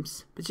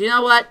storms. But you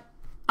know what?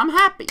 I'm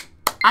happy.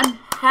 I'm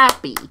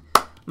happy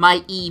my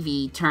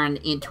Eevee turned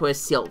into a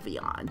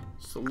Sylveon.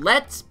 So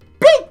let's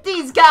beat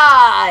these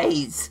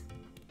guys!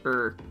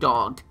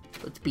 Dog.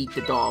 Let's beat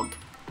the dog.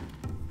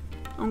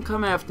 Don't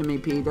come after me,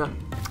 Peter.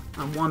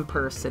 I'm one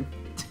person.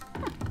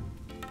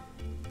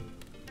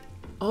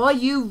 Are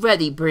you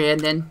ready,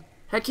 Brandon?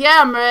 Heck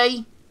yeah, I'm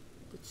ready.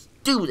 Let's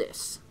do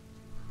this.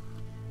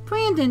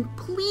 Brandon,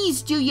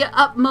 please do your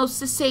utmost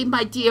to save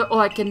my dear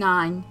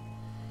Arcanine.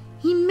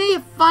 He may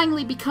have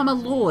finally become a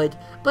lord,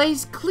 but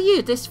it's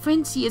clear this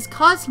frenzy is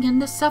causing him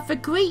to suffer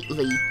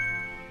greatly.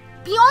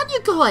 Be on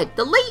your guard.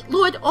 The late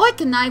Lord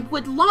Arcanine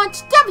would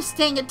launch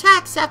devastating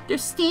attacks after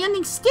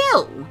standing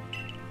still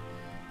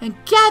and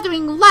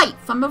gathering light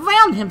from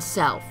around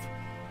himself.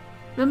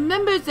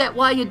 Remember that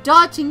while you're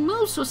dodging,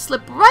 moves will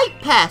slip right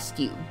past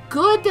you.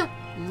 Good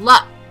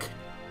luck.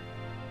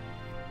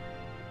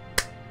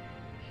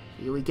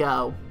 Here we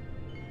go.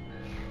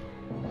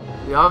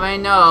 We already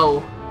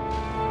know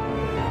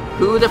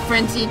who the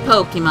frenzied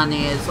Pokemon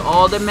is.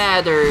 All that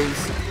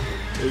matters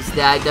is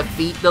that I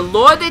defeat the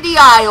Lord of the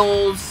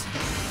Isles,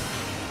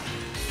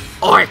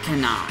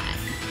 Arcanine.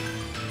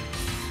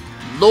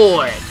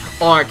 Lord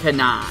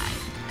Arcanine.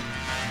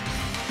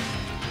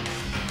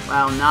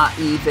 Well, not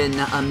even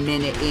a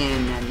minute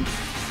in, and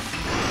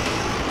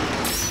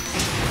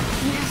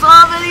he's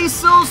already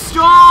so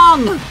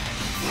strong!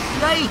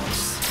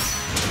 Yikes!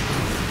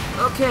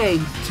 Okay,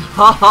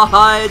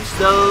 dodge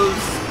those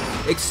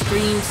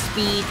extreme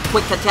speed,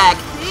 quick attack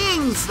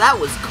things! That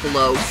was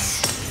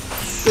close.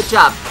 Good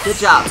job, good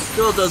job.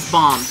 Throw those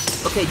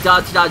bombs. Okay,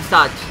 dodge, dodge,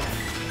 dodge.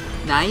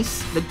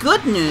 Nice. The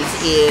good news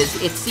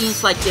is, it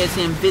seems like there's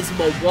an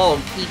invisible wall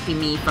keeping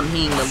me from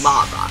hitting the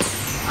lava.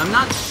 I'm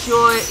not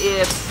sure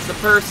if the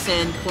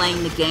person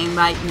playing the game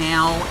right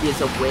now is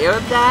aware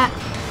of that.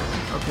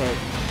 Okay.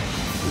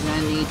 You're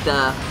gonna need,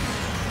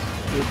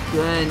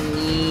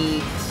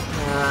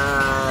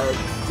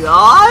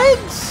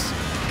 dodge?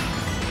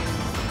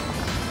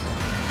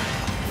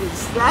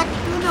 Is that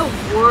gonna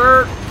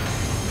work?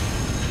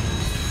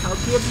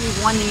 I'll give you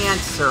one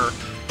answer.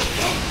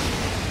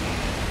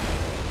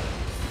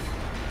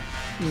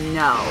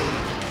 No.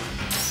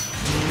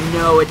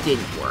 No, it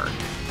didn't work.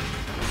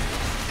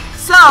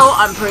 So,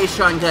 I'm pretty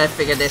sure I'm gonna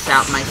figure this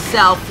out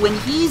myself. When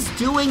he's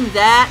doing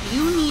that,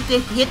 you need to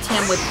hit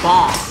him with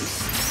bombs.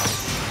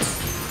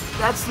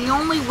 That's the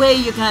only way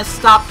you're gonna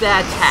stop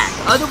that attack.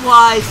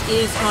 Otherwise,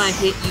 it's gonna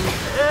hit you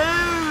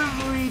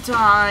every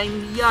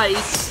time.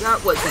 Yikes,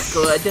 that wasn't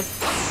good.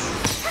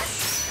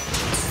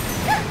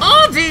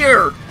 Oh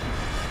dear!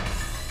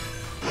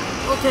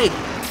 Okay,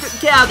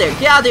 get out of there,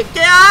 get out of there,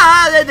 get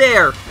out of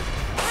there!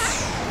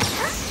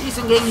 Jeez,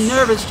 I'm getting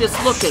nervous just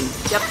looking.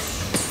 Yep,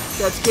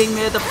 that's getting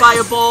rid of the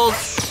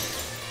fireballs.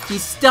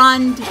 He's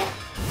stunned.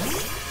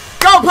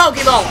 Go,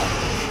 Pokeball!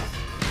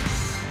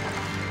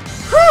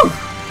 Whew!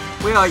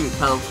 Where are you,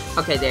 Cove?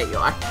 Okay, there you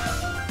are.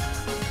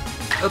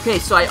 Okay,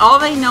 so I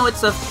already know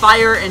it's a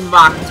fire and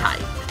rock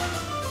type.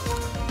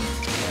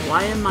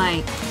 Why?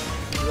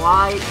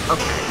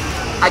 Okay.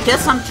 I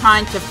guess I'm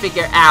trying to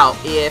figure out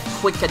if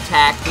quick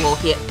attack will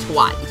hit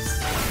twice.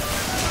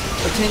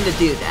 Pretend to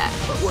do that,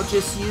 but we'll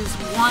just use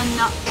one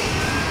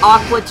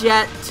Aqua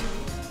Jet.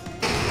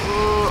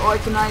 Oh,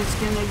 Arcanine's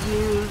gonna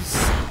use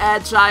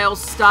Agile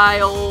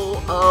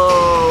Style.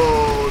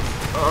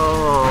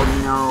 Oh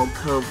no,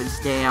 Cove is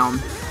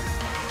down.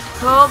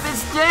 Cove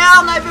is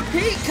down! I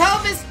repeat,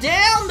 Cove is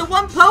down! The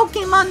one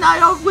Pokemon I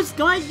was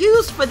gonna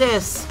use for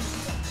this!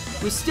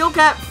 We still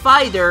got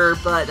Fighter,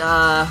 but,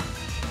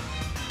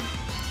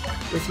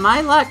 with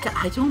my luck,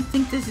 I don't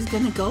think this is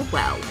gonna go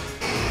well.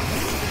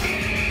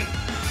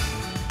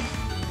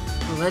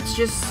 Let's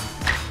just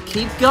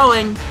keep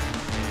going.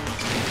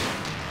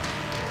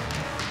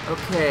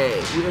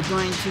 Okay, we are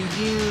going to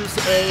use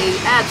a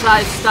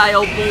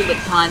Agile-style bullet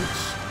punch.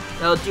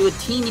 That'll do a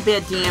teeny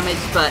bit of damage,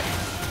 but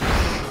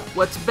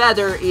what's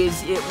better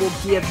is it will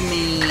give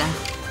me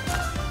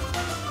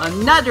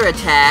another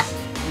attack,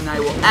 and I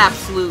will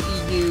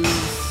absolutely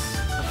use,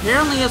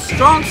 apparently, a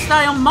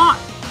strong-style Mach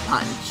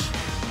punch.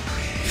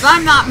 So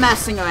I'm not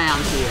messing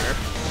around here.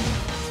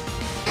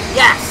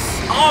 Yes!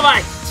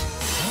 Alright!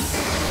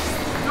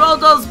 Throw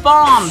those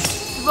bombs!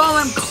 Throw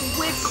them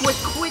quick, quick,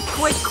 quick,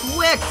 quick,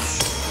 quick!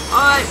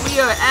 Alright, we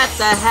are at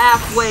the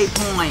halfway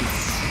point.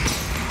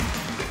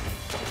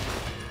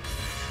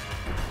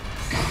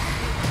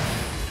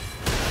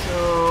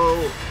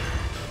 So...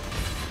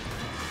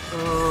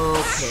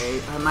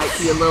 okay, I might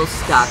be a little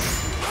stuck.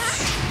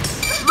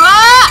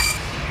 Ah!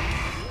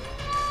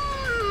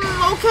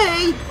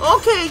 Okay,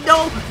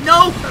 no,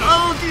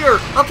 oh dear.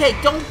 Okay,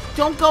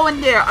 don't go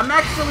in there. I'm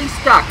actually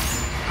stuck.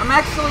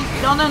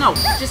 No,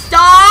 just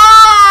stop!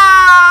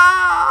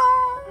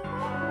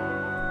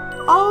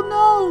 Oh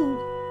no!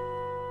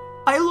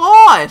 I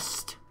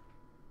lost!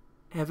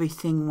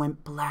 Everything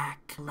went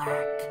black.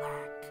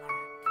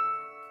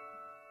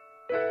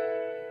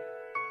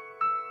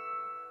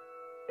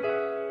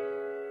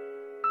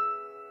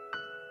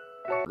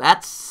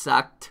 That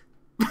sucked.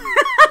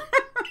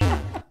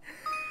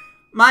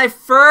 My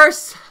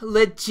first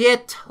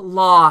legit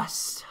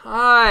loss.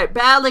 Alright,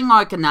 battling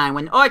Arcanine.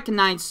 When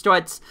Arcanine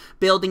starts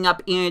building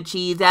up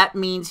energy, that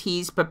means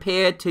he's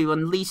prepared to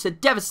unleash a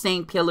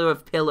devastating pillar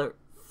of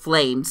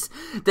flames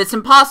that's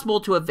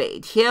impossible to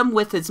evade. Hit him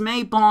with as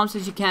many bombs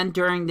as you can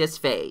during this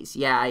phase.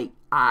 Yeah,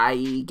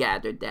 I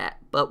gathered that.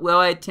 But will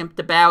I attempt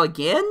the battle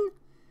again?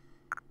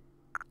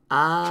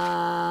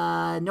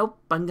 Nope.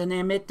 I'm gonna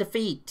admit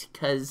defeat,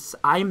 because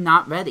I'm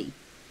not ready.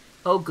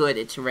 Oh good,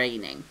 it's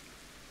raining.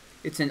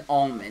 It's an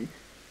omen.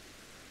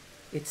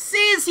 It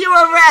sees you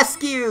were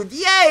rescued!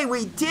 Yay,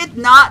 we did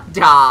not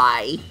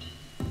die!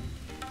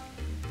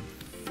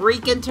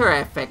 Freaking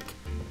terrific.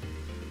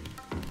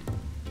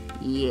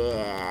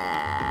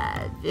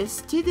 Yeah,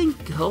 this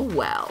didn't go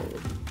well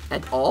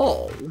at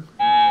all.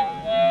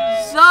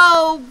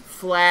 So,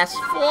 flash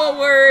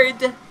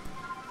forward.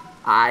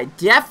 I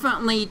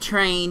definitely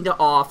trained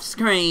off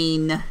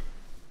screen.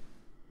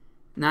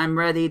 And I'm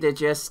ready to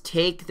just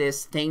take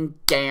this thing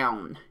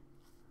down.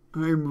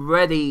 I'm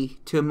ready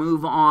to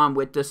move on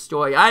with the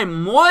story.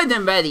 I'm more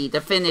than ready to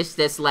finish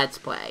this Let's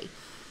Play.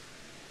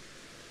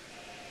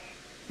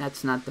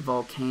 That's not the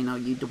volcano,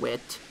 you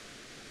DeWitt.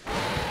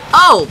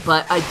 Oh,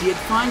 but I did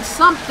find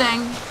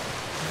something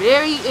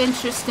very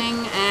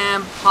interesting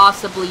and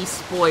possibly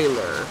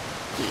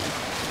spoiler-y.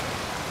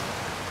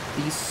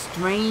 These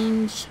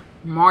strange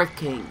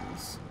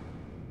markings.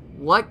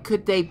 What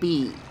could they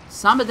be?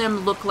 Some of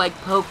them look like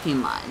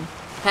Pokemon.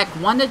 Heck,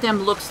 one of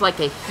them looks like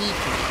a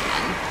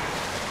Heatran.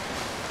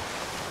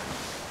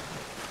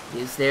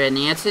 Is there an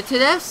answer to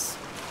this?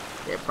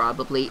 There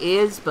probably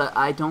is, but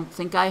I don't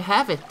think I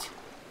have it.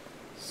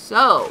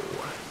 So,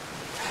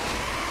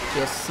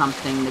 just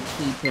something to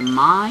keep in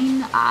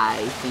mind.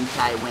 I think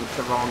I went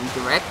the wrong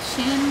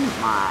direction.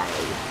 My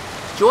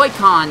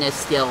Joy-Con is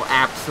still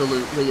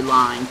absolutely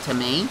lying to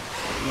me.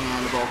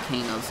 Yeah, the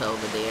volcano's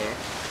over there.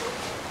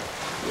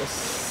 You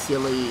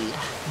silly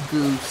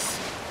goose.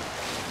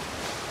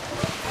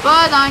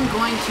 But I'm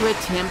going to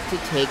attempt to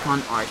take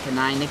on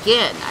Arcanine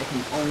again. I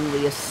can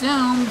only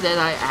assume that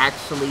I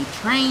actually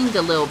trained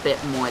a little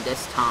bit more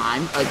this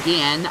time.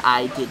 Again,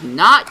 I did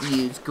not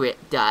use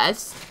Grit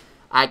Dust.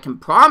 I can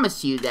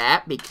promise you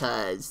that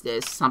because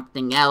there's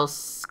something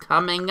else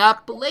coming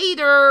up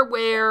later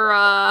where,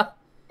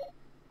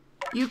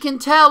 you can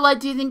tell I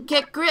didn't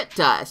get Grit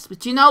Dust.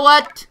 But you know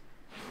what?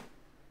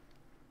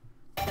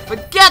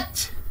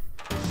 Forget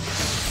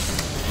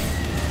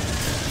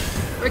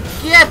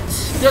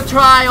the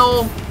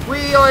trial.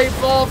 We are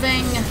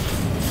evolving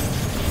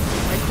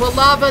my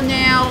Quilava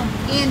now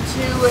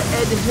into a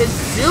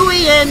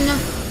Hisuian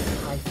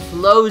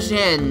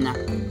Typhlosion.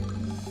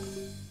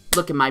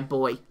 Look at my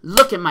boy.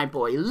 Look at my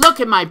boy. Look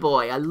at my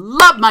boy. I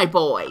love my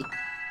boy.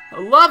 I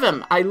love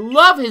him. I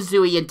love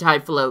Hisuian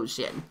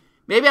Typhlosion.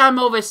 Maybe I'm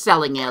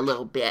overselling it a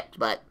little bit,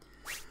 but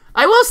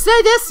I will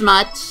say this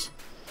much.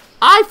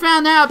 I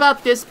found out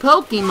about this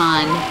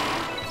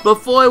Pokemon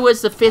before it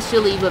was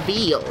officially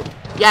revealed.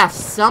 Yes,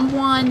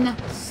 someone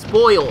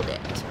spoiled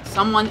it.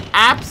 Someone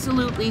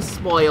absolutely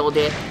spoiled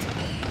it.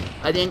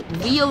 I didn't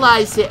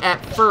realize it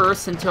at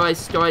first until I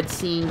started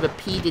seeing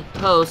repeated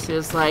posts. It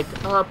was like,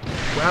 oh,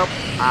 well,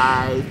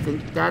 I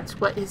think that's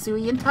what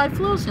Hisuian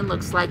Typhlosion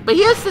looks like. But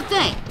here's the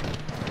thing.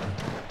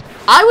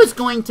 I was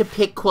going to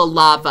pick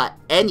Quilava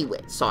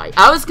anyway. Sorry.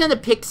 I was going to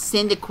pick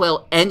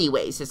Cyndaquil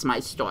anyways as my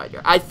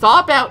starter. I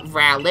thought about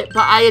Rowlet,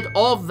 but I had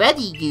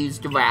already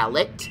used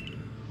Rowlet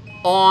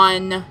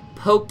on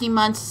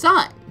Pokemon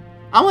Sun.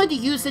 I wanted to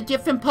use a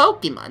different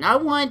Pokemon. I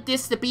want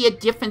this to be a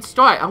different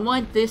story. I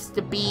want this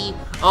to be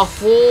a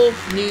whole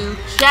new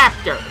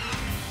chapter.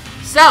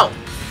 So,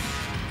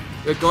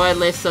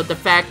 regardless of the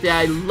fact that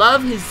I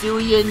love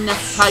Hisuian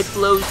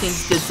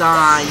Typhlosion's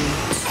design,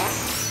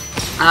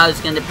 I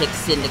was gonna pick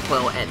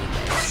Cyndaquil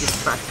anyway.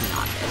 Just trust me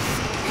on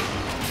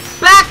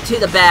this. Back to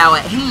the battle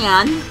at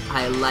hand.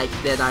 I like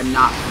that I'm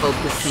not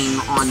focusing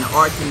on the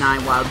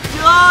Arcanine while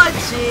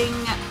dodging.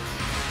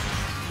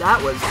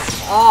 That was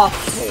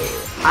awful.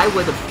 I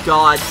would have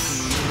dodged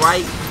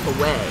right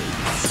away.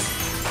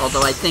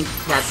 Although I think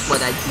that's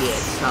what I did,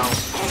 so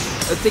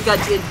I think I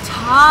did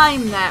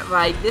time that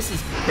right. This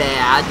is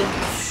bad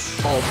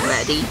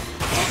already.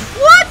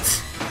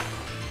 What?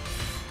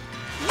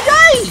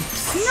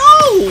 Yikes!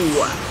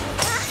 No!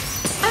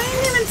 I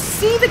didn't even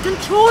see the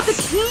control of the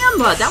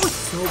camera. That was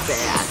so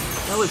bad.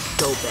 That was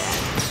so bad.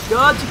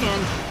 Dodge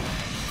again.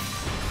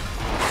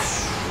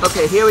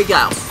 Okay, here we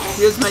go.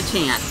 Here's my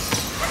chance.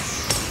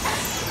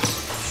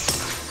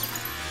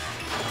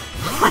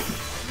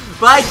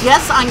 But I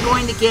guess I'm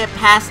going to get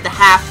past the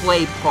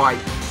halfway part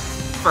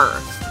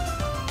first.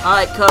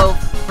 Alright, Cove.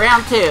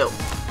 Round 2.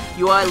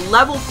 You are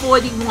level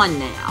 41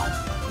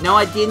 now. No,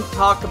 I didn't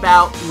talk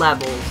about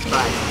levels,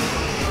 but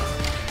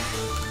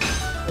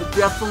I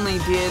definitely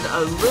did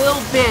a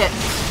little bit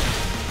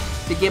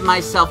to give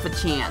myself a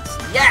chance.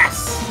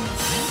 Yes!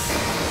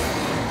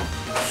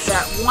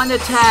 That one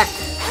attack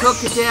took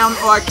down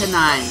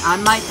Arcanine. I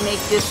might make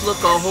this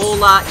look a whole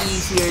lot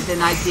easier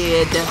than I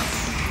did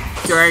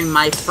during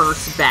my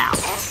first bout.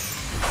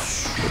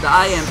 But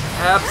I am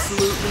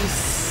absolutely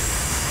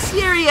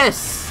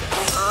serious.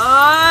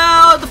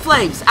 Out of the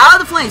flames! Out of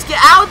the flames! Get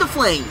out of the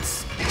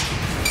flames!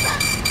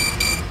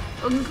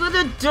 I'm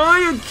gonna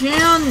die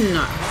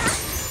again!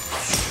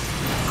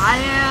 I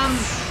am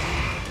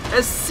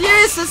as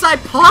serious as I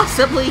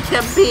possibly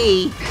can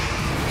be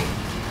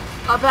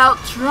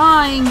about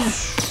trying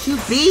to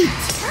beat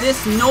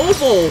this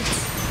noble.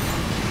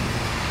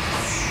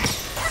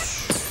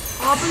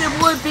 Oh, but it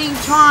would be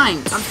trying.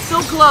 I'm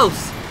so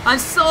close. I'm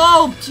so...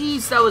 Oh,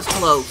 jeez, that was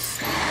close.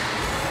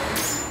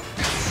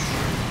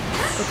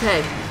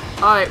 Okay.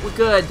 Alright, we're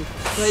good.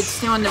 But it's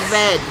still in the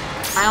red.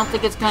 I don't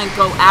think it's going to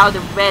go out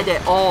of red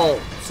at all.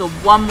 So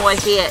one more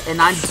hit and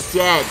I'm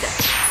dead.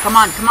 Come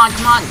on, come on,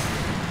 come on.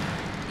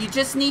 You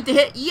just need to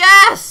hit...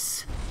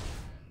 Yes!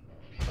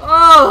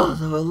 Oh,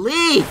 the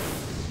relief.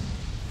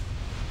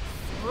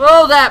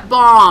 Throw that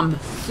bomb.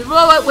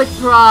 Throw it with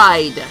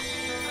pride.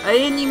 I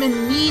didn't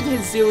even need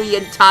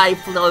Hisuian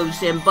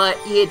Typhlosion, but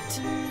it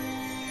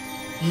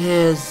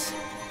is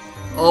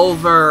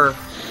over.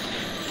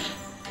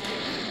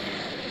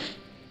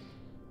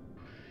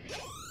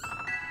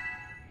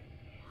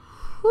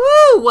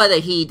 Whew, what a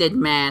heated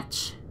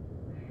match.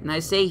 And I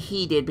say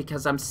heated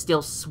because I'm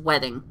still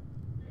sweating.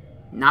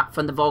 Not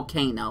from the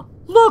volcano.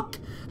 Look!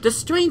 The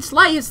strange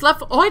light has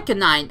left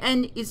Arcanine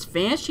and is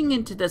vanishing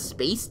into the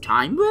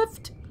space-time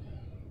rift?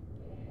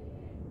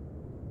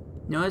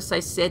 Notice I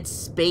said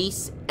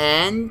space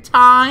and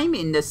time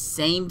in the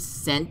same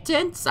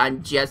sentence?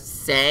 I'm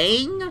just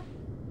saying.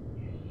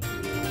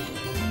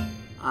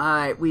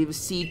 Alright, we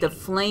received a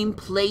flame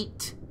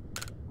plate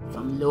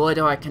from Lord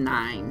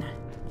Arcanine.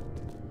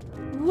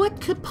 What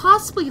could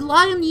possibly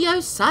lie on the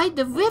other side of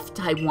the rift,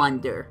 I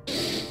wonder?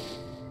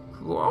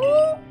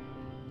 Whoa?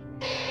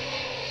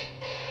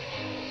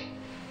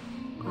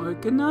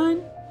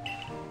 Arcanine?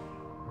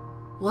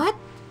 What?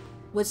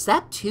 Was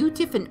that 2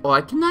 different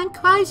Arcanine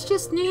cries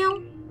just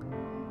now?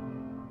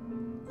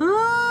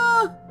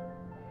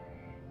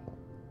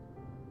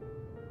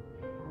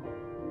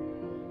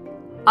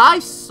 I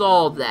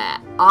saw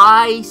that.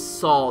 I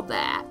saw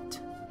that.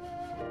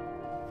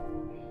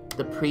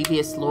 The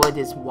previous Lord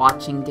is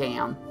watching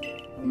down.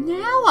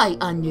 Now I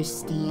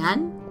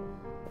understand.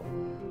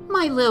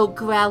 My little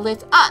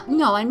Growlithe.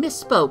 No, I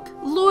misspoke.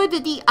 Lord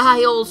of the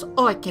Isles,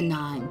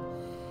 Arcanine.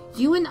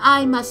 You and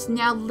I must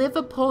now live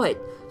apart,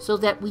 so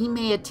that we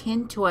may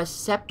attend to our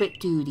separate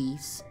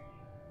duties.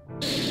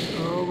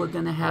 Oh, we're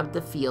gonna have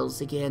the feels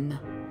again.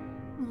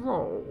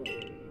 Roll.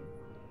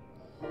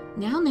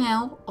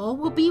 Now, all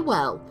will be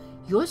well.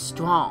 You're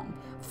strong.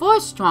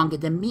 Far stronger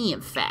than me, in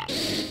fact.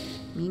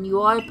 I mean,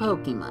 you are a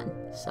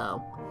Pokemon,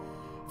 so...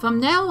 From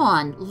now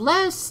on,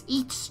 let us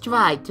each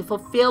strive to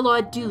fulfill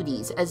our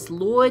duties as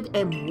Lord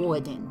and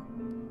Warden.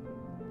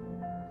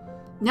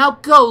 Now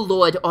go,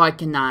 Lord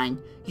Arcanine.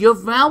 Your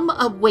realm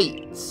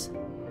awaits.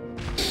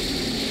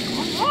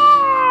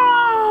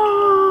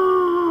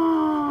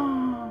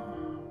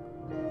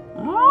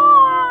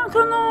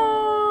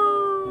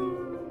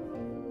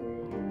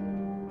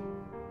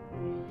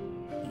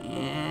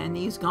 And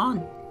he's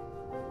gone.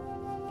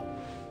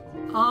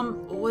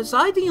 Was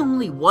I the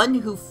only one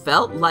who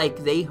felt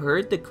like they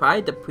heard the cry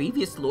of the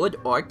previous Lord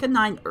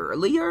Arcanine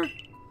earlier?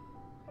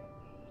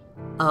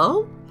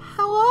 Oh,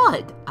 how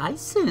odd. I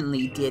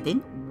certainly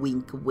didn't.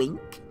 Wink,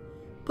 wink.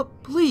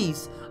 But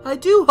please, I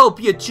do hope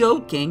you're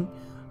joking.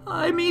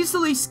 I'm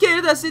easily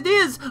scared as it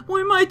is.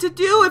 What am I to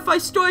do if I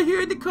start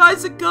hearing the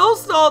cries of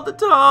ghosts all the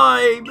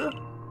time?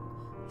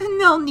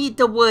 No need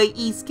to worry,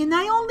 Easkin,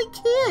 I only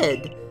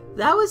kid.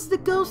 That was the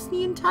ghost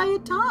the entire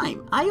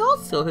time. I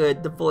also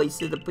heard the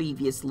voice of the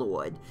previous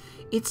lord.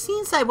 It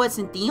seems I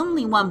wasn't the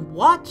only one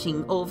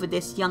watching over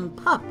this young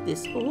pup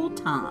this whole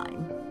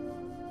time.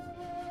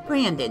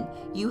 Brandon,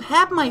 you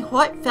have my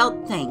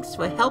heartfelt thanks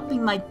for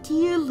helping my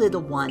dear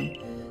little one,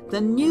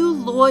 the new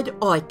Lord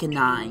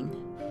Arcanine.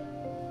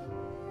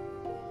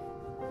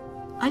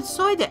 I'm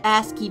sorry to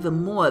ask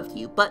even more of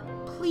you, but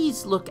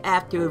please look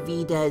after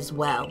Avita as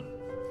well.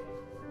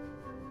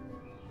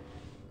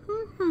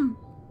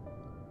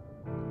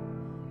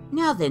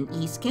 Now then,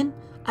 Easkin,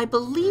 I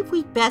believe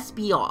we'd best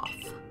be off.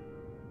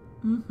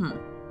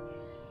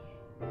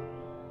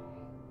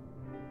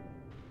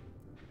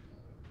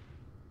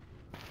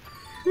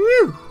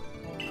 Phew!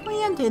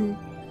 Brandon,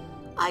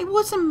 I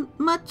wasn't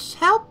much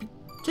help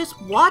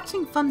just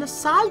watching from the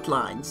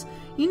sidelines.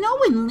 You know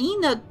when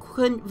Lena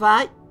couldn't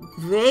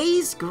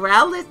raise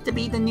Growlithe to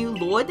be the new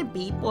lord and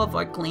people of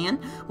our clan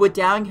were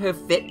doubting her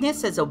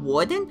fitness as a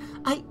warden?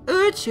 I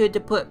urged her to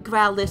put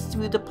Growlithe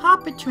through the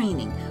proper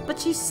training, but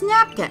she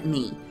snapped at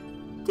me.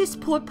 This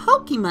poor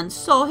Pokemon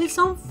saw his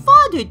own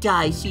father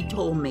die, she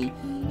told me.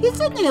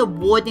 Isn't it a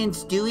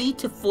warden's duty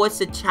to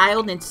force a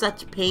child in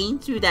such pain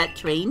through that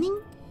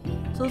training?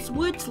 Those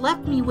words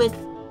left me with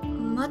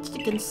much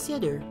to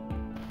consider.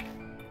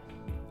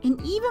 And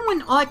even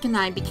when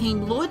Arcanine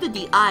became Lord of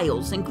the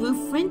Isles and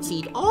grew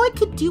frenzied, all I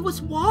could do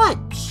was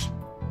watch.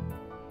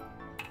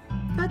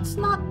 That's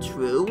not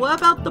true. What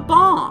about the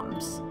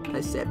bombs?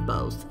 I said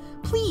both.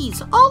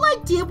 Please, all I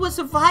did was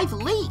arrive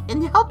late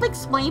and help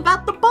explain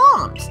about the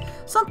bombs.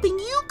 Something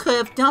you could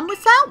have done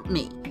without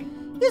me.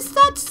 Is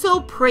that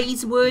so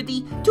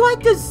praiseworthy? Do I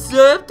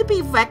deserve to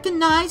be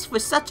recognized for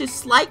such a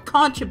slight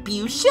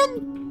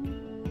contribution?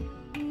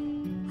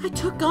 I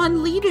took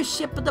on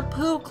leadership of the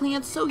Pearl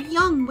Clan so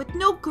young with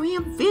no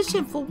grand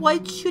vision for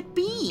what it should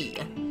be.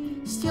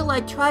 Still,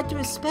 I tried to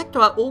respect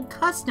our old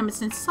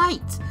customs and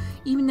sites,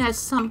 even as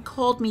some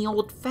called me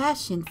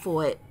old-fashioned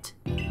for it.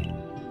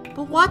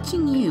 But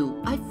watching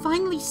you, I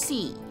finally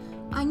see.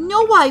 I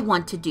know what I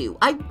want to do.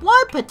 I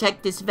want to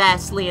protect this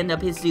vast land of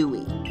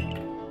Hisui.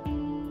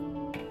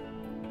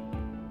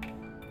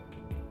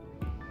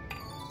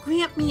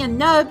 Grant me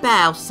another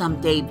battle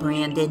someday,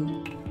 Brandon.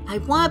 I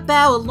want to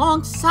battle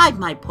alongside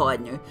my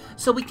partner,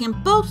 so we can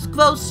both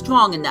grow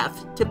strong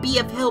enough to be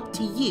of help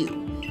to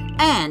you,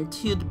 and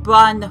to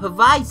broaden the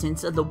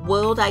horizons of the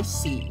world I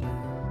see.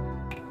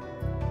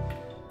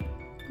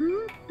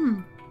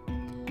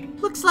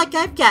 Looks like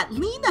I've got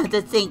Lena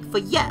to thank for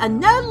yet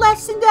another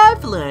lesson that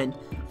I've learned.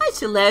 I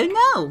should let her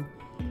know,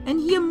 and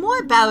hear more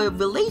about her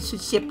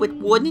relationship with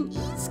Warden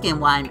Easkin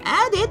while I'm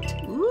at it.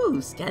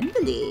 Ooh,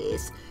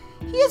 scandalous.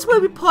 Here's where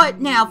we part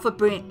now for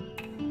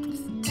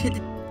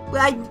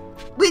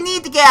we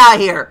need to get out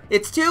of here.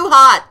 It's too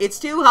hot. It's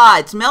too hot.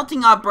 It's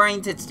melting our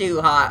brains. It's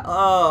too hot.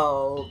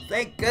 Oh,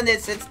 thank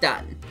goodness it's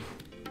done.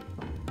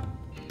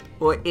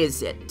 Or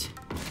is it?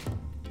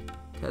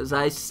 Because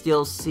I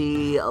still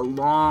see a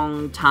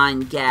long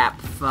time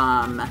gap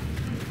from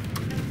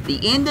the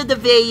end of the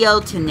video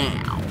to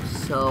now.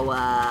 So,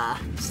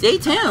 stay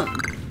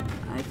tuned.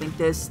 I think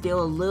there's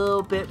still a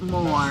little bit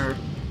more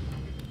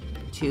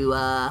to,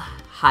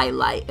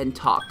 highlight and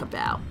talk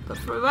about. But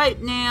for right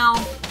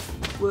now,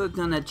 we're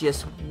gonna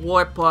just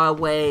warp our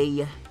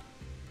way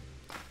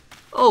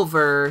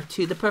over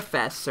to the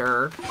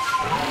professor,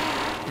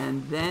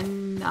 and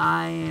then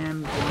I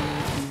am going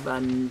to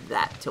run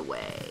that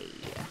away.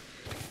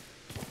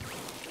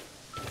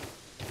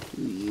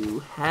 Do you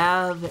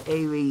have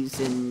a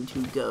reason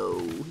to go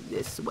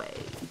this way,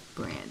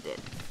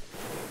 Brandon?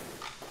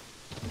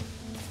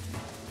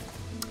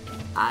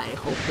 I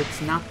hope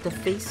it's not the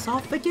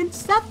face-off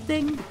against that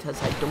thing,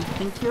 because I don't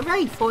think you're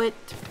ready for it.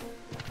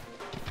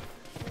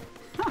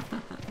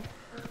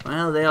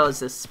 Well, there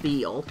was a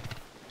spiel.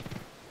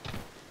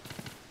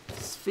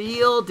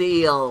 Spiel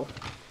deal.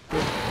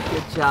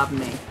 Good job,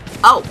 me.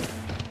 Oh!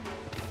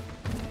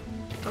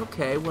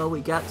 Okay, well,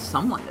 we got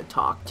someone to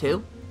talk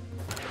to.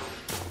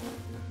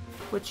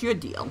 What's your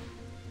deal?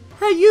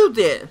 Hey, you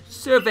there,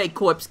 Survey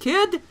Corps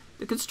kid!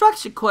 The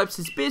construction corps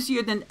is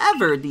busier than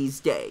ever these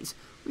days.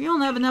 We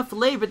don't have enough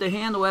labor to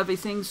handle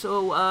everything,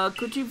 so,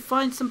 could you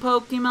find some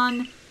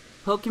Pokemon?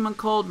 Pokemon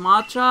called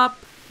Machop?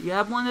 You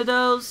have one of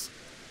those?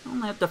 I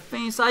don't have the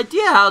faintest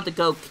idea how to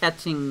go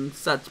catching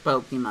such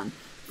Pokemon.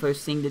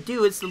 First thing to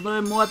do is to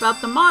learn more about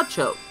the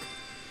Machoke.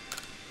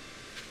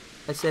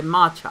 I said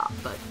Machop,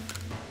 but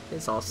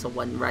there's also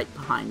one right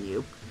behind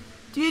you.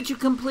 Did you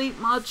complete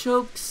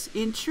Machoke's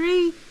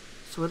entry?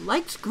 So it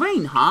likes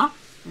green, huh?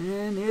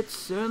 And it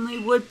certainly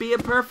would be a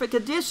perfect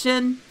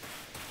addition.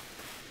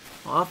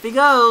 Off he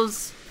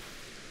goes.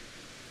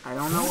 I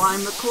don't know why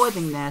I'm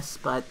recording this,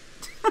 but...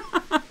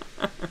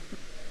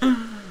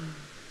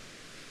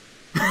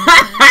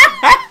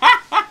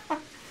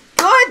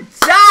 Good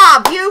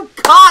job! You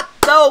caught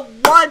the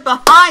one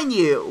behind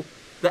you!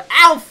 The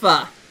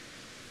Alpha!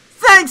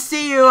 Thanks to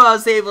you, I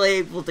was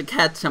able to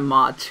catch a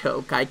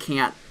Machoke. I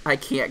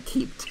can't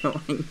keep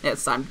doing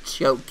this. I'm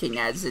choking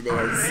as it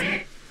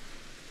is.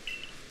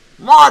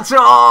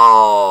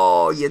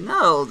 Macho! You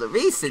know, the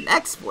recent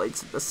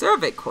exploits of the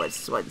survey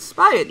course is what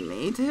inspired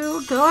me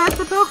to go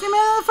after Pokemon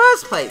in the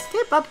first place.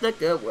 Keep up the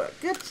good work.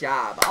 Good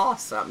job.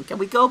 Awesome. Can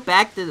we go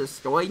back to the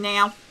story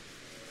now?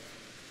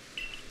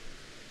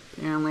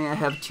 Apparently I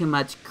have too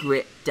much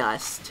grit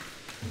dust.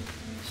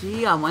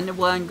 Gee, I wonder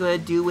what I'm gonna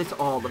do with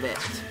all of it.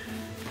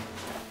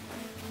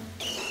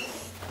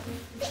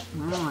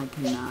 Well, I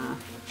can,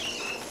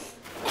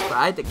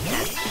 try to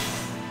catch.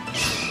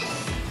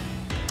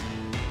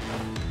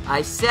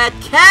 I said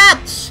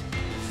catch!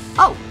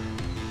 Oh,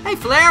 hey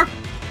Flare!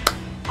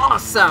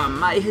 Awesome!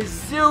 My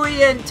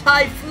Hisuian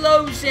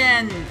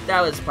Typhlosion!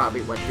 That was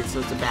probably what this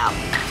was about.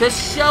 To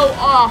show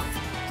off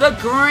the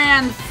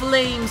grand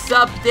flames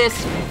of this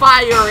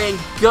fire and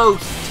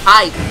ghost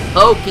type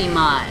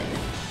Pokemon.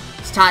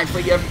 It's time for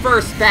your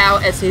first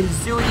bout as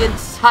Hisuian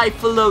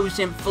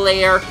Typhlosion,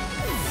 Flare.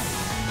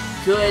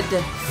 Good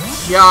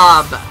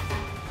job.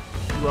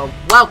 You are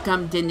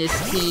welcomed in this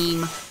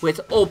team with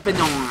open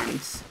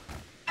arms.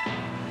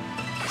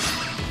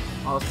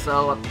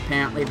 Also,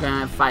 apparently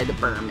gonna fight a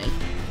Burmy.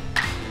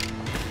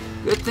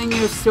 Good thing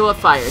you're still a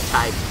fire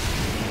type.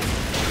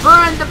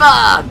 Burn the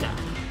bug!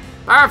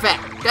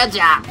 Perfect! Good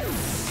job!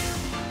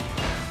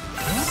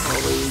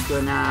 Are we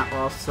gonna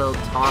also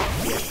talk?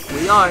 Yes,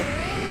 we are.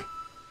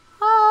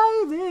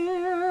 Hi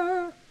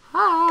there!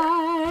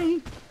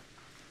 Hi!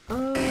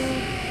 Oh.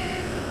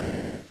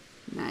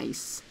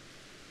 Nice.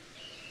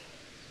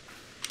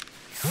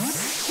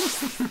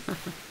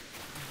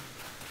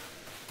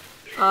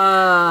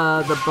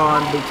 The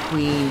bond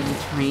between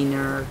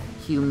trainer,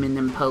 human,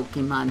 and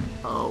Pokemon.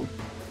 Oh.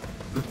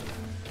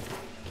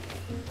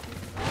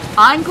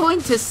 I'm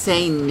going to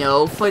say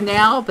no for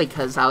now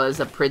because I was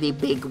a pretty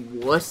big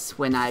wuss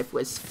when I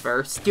was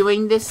first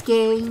doing this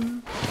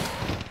game.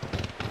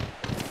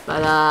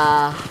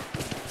 But,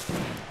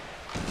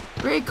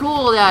 pretty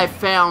cool that I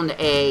found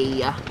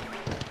a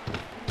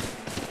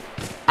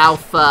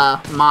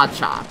Alpha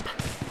Machop.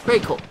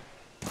 Pretty cool.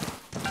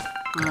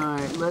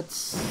 Alright,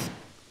 let's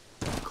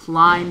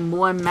climb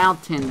more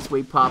mountains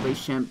we probably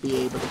shouldn't be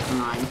able to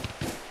climb.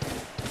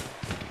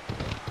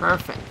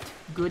 Perfect.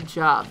 Good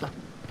job.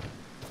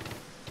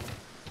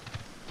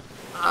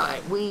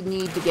 Alright, we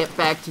need to get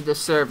back to the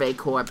Survey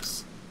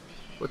Corps.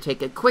 We'll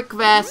take a quick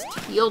rest,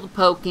 heal the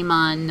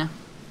Pokemon,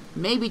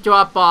 maybe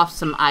drop off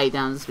some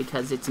items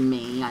because it's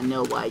me, I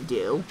know what I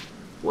do.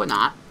 Or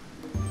not.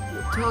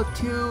 We'll talk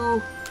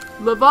to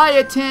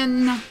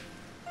Leviathan.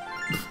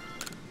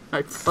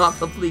 I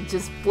probably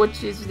just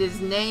butchered his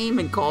name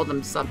and called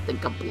him something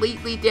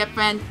completely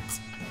different.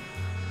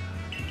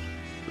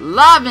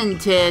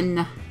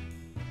 Laventon.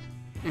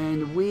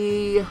 And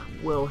we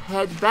will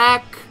head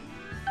back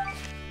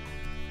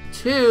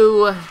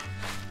to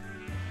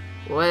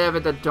whatever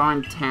the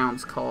darn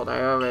town's called.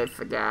 I already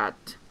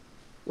forgot.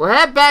 We'll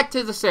head back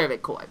to the Survey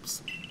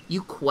Corps.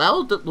 You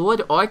quelled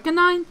Lord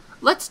Arcanine?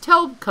 Let's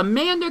tell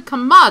Commander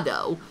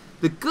Kamado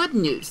the good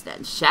news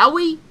then, shall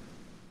we?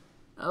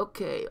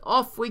 Okay,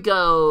 off we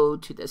go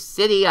to the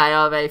city. I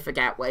already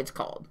forgot what it's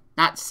called.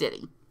 Not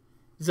city.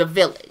 It's a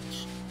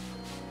village.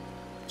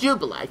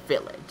 Jubilite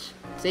Village.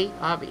 See?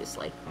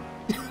 Obviously.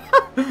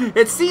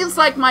 It seems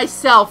like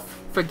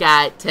myself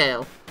forgot it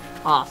too.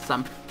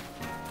 Awesome.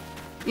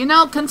 You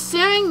know,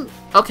 considering...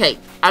 Okay,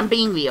 I'm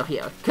being real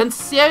here.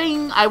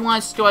 Considering I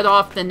want to start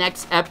off the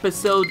next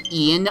episode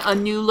in a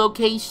new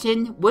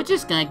location, we're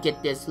just gonna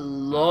get this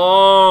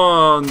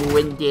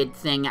long-winded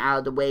thing out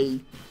of the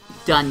way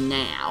done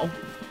now.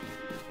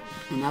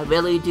 And I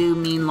really do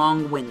mean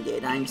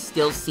long-winded. I'm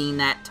still seeing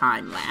that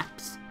time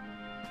lapse.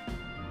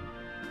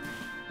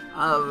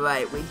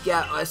 Alright, we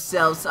got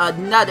ourselves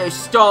another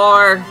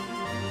star.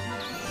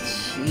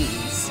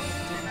 Jeez.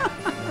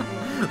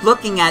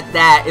 Looking at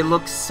that, it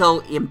looks so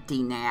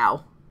empty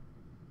now.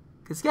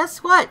 Because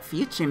guess what?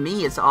 Future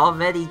me has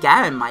already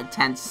gotten my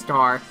 10th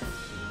star.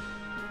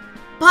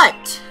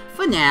 But,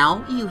 for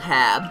now, you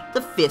have the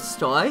 5th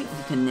star. You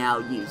can now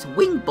use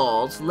Wing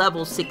Balls.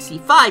 Level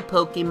 65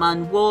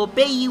 Pokemon will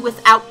obey you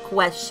without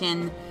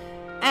question.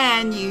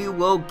 And you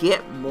will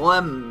get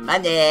more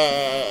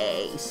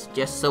money.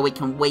 Just so we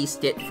can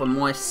waste it for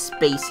more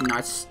space in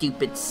our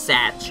stupid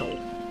satchel.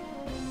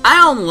 I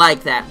don't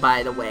like that,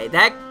 by the way.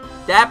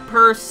 That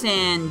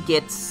person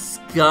gets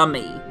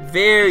scummy.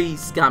 Very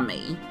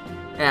scummy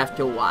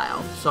after a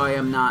while. Sorry,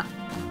 I'm not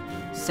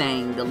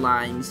saying the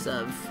lines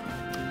of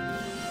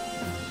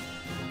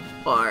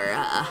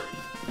our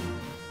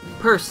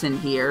person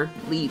here.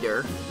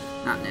 Leader.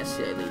 Not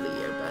necessarily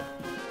leader,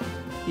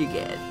 but you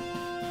get it.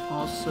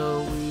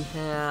 Also, we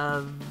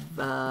have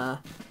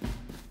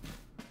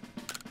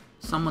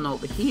someone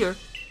over here.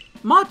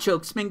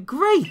 Machoke's been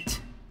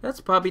great! That's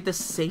probably the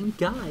same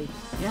guy.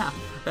 Yeah,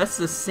 that's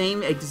the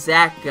same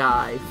exact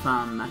guy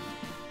from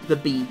the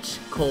beach,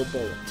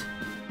 Cobalt.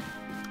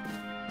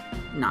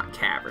 Not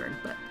cavern,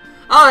 but...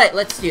 Alright,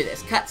 let's do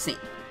this. Cutscene.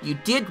 You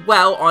did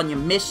well on your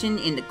mission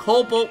in the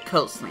Cobalt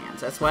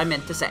Coastlands. That's what I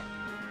meant to say.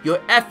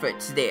 Your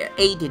efforts there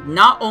aided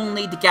not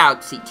only the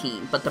Galaxy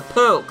team, but the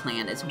Pearl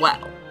Clan as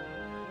well.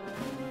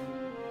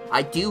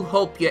 I do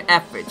hope your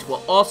efforts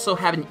will also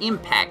have an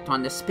impact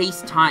on the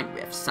space-time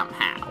rift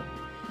somehow.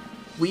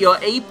 We are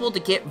able to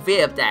get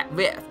rid of that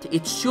rift.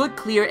 It should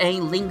clear any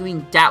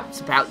lingering doubts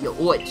about your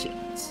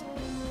origins.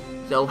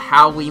 Though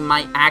how we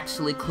might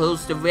actually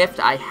close the rift,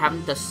 I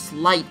haven't the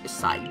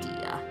slightest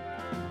idea.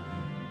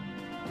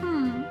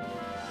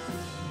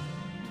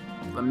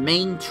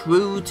 Remain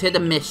true to the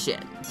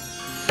mission.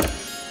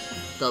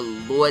 The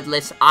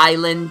Lordless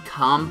Island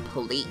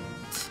complete.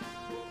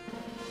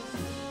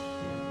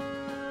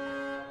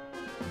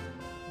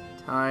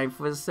 Time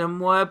for some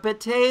more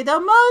potato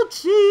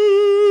mochi!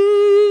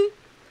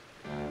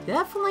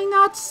 Definitely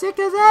not sick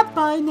of that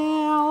by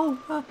now.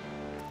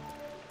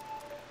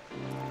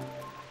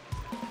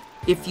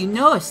 If you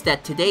notice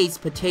that today's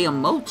potato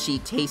mochi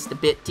tastes a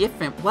bit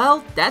different,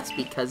 well, that's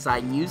because I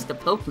used the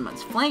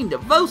Pokemon's flame to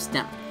roast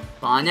them.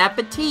 Bon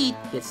appetit,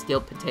 it's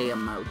still potato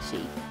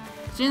mochi.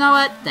 So you know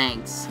what?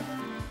 Thanks.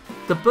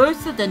 The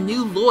birth of the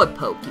new Lord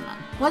Pokemon.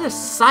 What a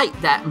sight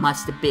that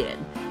must have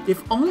been.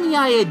 If only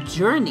I had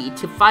journeyed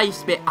to Fire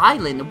Spit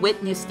Island to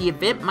witness the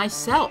event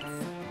myself.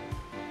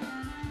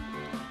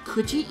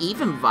 Could you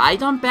even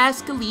ride on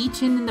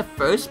Basculegion in the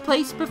first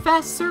place,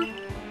 Professor?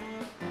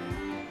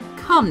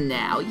 Come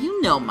now,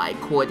 you know my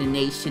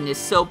coordination is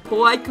so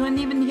poor I couldn't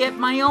even hit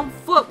my own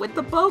foot with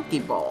the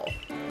Pokeball.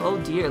 Oh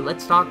dear,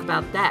 let's talk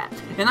about that.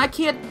 And I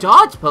can't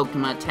dodge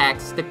Pokemon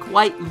attacks to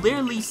quite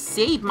literally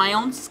save my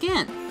own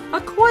skin.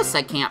 Of course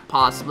I can't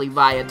possibly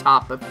ride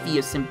atop a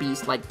fearsome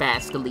beast like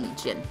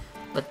Basculegion.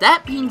 But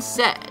that being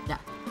said,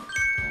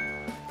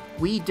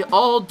 we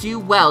all do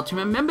well to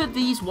remember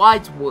these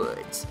wise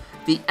words.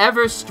 The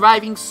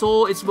ever-striving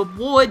soul is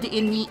rewarded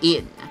in the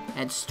end,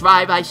 and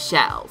strive I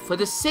shall, for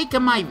the sake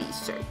of my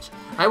research.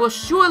 I will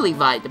surely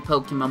ride the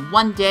Pokemon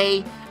one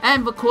day,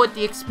 and record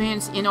the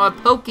experience in our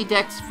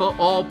Pokédex for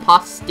all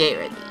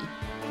posterity.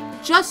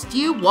 Just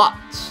you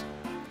watch.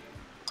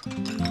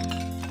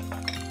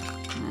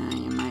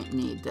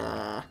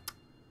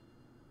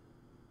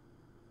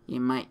 You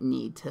might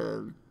need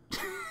to...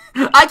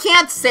 I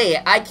can't say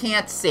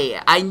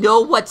it. I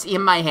know what's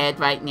in my head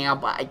right now,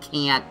 but I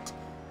can't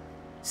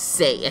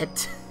say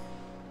it.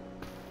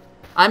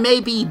 I may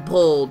be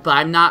bold, but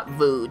I'm not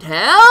rude.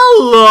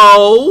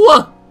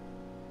 Hello!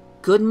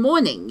 Good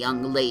morning,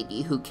 young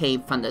lady who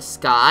came from the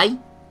sky.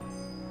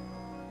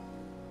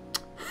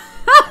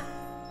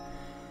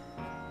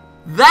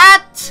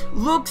 That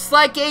looks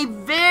like a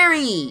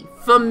very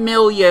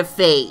familiar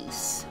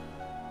face.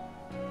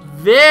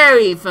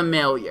 Very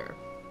familiar.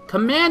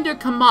 Commander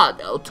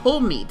Kamado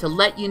told me to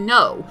let you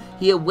know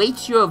he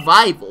awaits your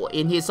arrival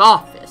in his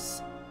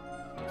office.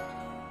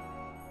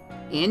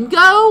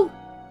 Ingo?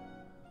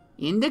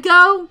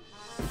 Indigo?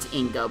 It's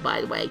Ingo,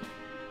 by the way.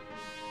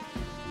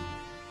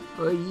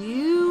 Are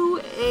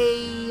you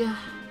a...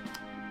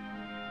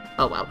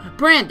 Oh well.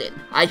 Brandon,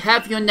 I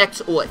have your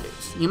next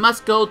orders. You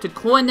must go to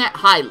Coronet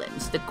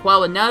Highlands to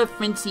quell another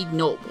frenzied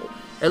noble,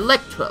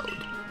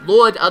 Electrode,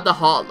 Lord of the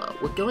Hollow.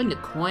 We're going to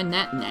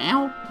Coronet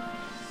now?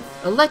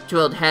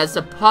 Electrode has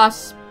the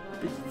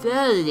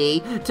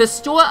possibility to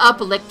store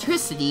up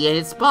electricity in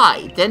its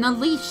body, then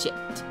unleash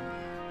it.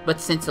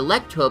 But since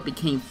Electrode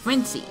became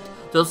frenzied,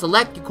 those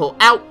electrical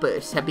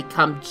outbursts have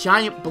become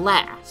giant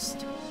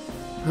blasts.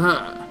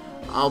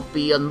 I'll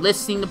be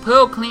enlisting the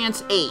Pearl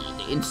Clan's aid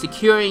in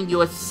securing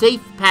your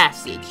safe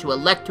passage to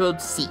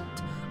Electrode's seat.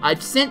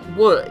 I've sent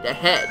word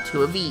ahead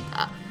to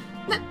Avita.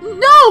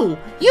 No!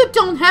 You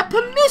don't have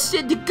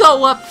permission to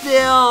go up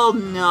there! Oh,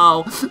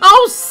 no.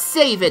 Oh,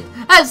 save it!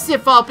 As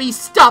if I'll be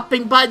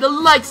stopping by the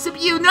likes of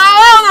you! Now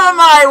out of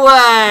my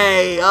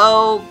way!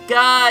 Oh,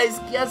 guys,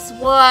 guess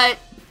what?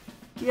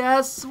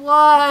 Guess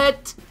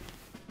what?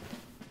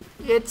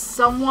 It's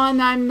someone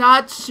I'm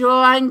not sure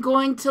I'm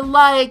going to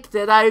like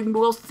that I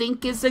will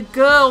think is a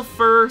girl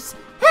first.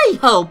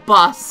 Hey-ho,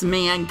 boss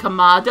man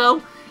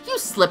Kamado. You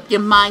slipped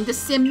your mind to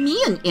send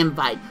me an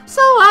invite,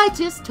 so I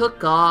just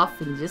took off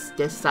and just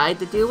decided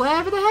to do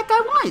whatever the heck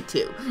I wanted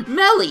to.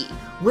 Melly,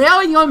 where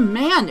are your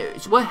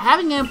manners? We're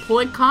having an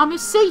important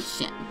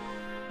conversation.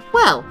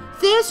 Well,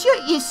 there's your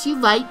issue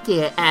right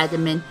there,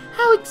 Adaman.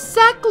 How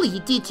exactly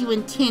did you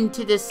intend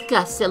to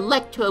discuss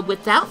Electro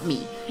without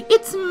me?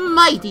 It's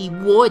Mighty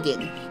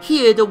Warden,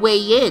 here to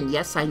weigh in.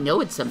 Yes, I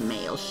know it's a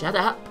male. Shut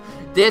up.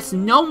 There's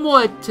no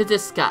more to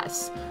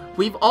discuss.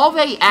 We've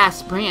already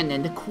asked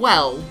Brandon to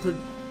quell the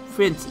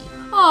frenzy.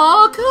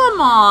 Oh, come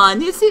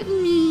on. Is it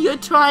me you're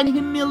trying to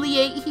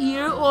humiliate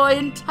here, or an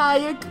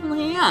entire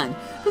clan?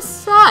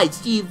 Besides,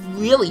 do you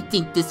really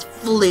think this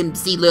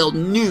flimsy little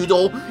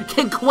noodle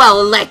can quell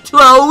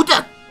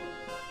Electrode?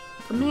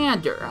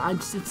 Commander, I'm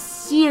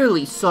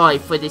sincerely sorry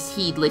for this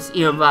heedless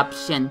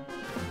interruption.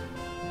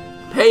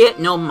 Pay it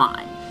no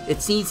mind.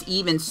 It seems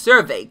even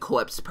Survey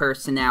Corps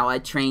personnel I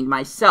trained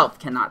myself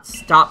cannot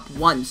stop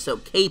one so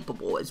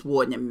capable as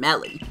Warden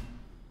Melly.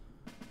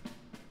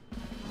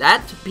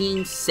 That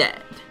being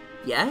said,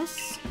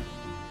 yes?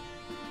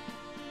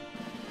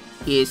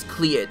 It is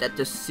clear that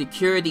the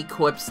Security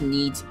Corps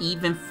needs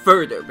even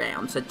further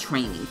rounds of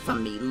training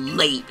from me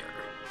later.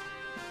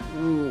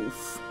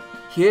 Oof.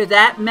 Hear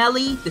that,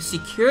 Melly? The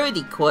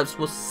security corps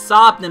will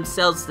sob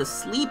themselves to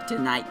sleep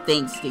tonight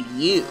thanks to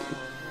you.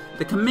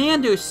 The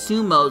Commander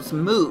Sumo's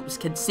moves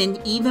can send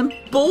even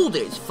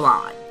boulders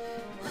flying.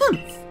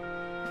 Humph.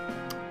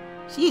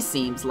 She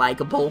seems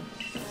likable.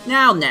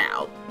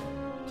 Now.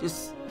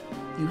 Just,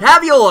 you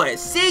have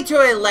yours. See to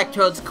your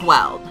electrodes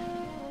quelled.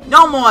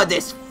 No more of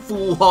this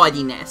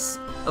foolhardiness.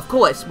 Of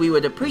course, we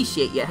would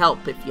appreciate your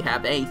help if you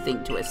have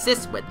anything to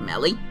assist with,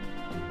 Melly.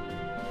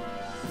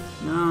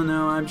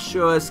 No, I'm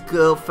sure us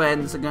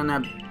girlfriends are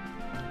gonna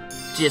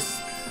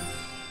just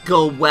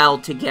go well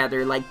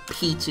together like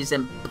peaches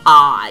and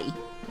pie.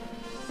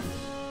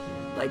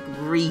 Like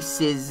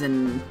Reese's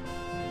and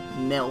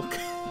milk.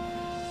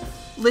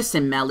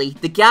 Listen, Melly,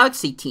 the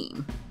Galaxy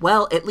team,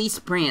 well, at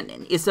least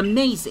Brandon, is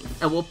amazing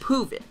and will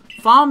prove it.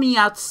 Follow me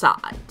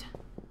outside.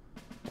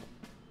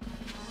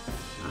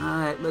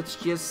 Alright, let's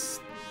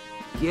just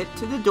get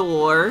to the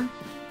door.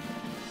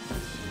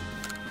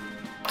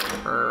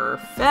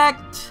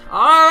 Perfect.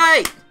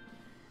 Alright.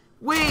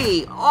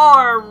 We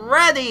are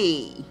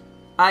ready.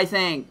 I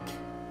think.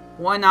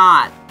 Why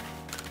not?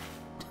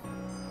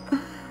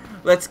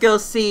 Let's go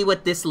see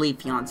what this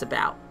Leafeon's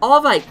about.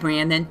 Alright,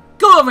 Brandon.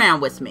 Go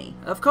around with me.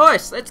 Of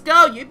course. Let's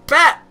go. You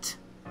bet.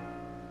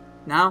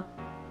 No?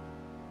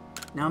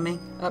 No me?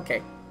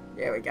 Okay.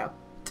 There we go.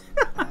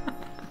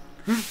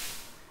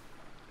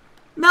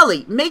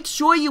 Melly, make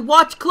sure you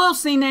watch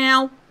closely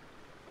now.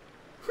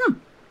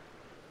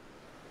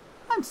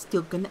 I'm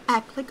still gonna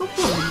act like a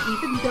woman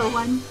even though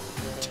I'm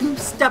too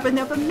stubborn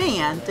of a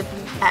man to be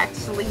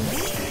actually...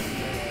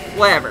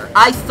 Whatever.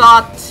 I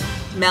thought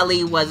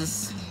Melly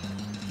was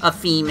a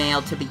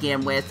female to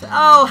begin with.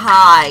 Oh,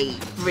 hi,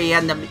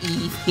 random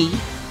Eevee.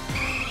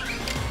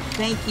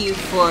 Thank you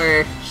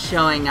for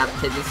showing up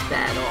to this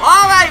battle.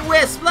 Alright,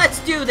 Wisp, let's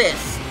do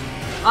this.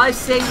 I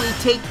say we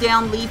take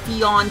down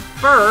Leafeon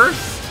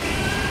first.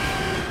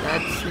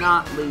 That's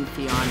not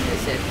Leafeon,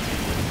 is it?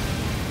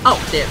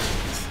 Oh, there it is.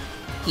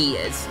 He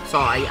is.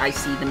 Sorry, I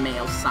see the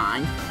male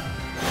sign.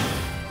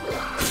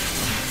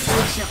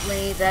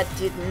 Fortunately, that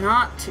did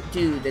not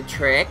do the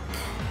trick.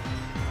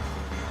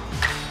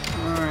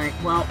 Alright,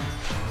 well.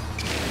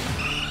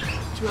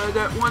 Try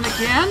that one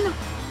again.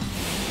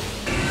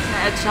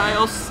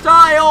 Agile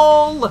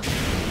style!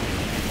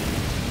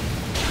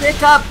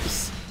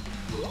 Pickups!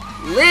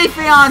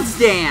 Leafeon's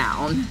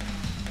down!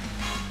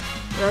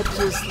 That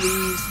just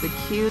leaves the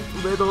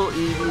cute little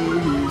Eevee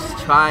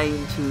who's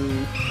trying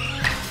to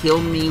kill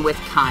me with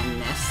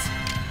kindness.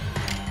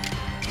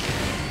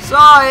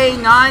 Sorry,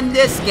 not in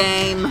this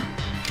game.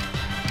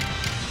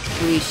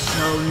 We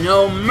show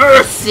no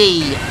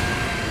mercy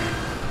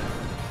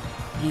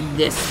in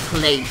this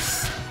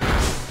place.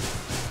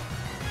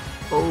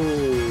 Oh,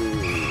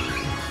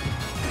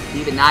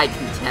 even I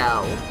can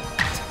tell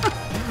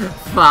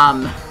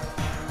from...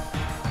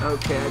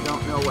 Okay, I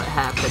don't know what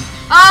happened.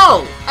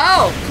 Oh,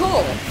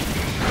 cool.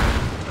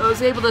 I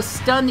was able to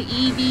stun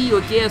Eevee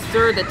or get a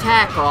third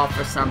attack off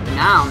or something.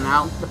 I don't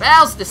know. The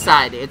battle's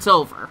decided. It's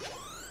over.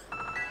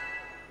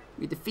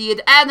 We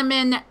defeated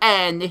Adaman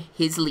and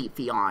his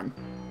Leafeon.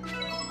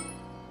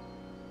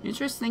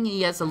 Interesting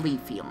he has a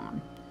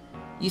Leafeon.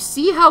 You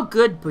see how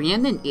good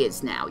Brandon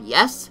is now,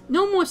 yes?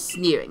 No more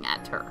sneering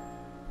at her.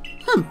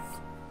 Humph.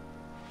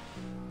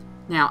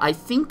 Now, I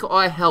think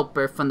our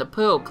helper from the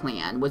Pearl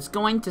Clan was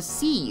going to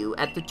see you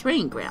at the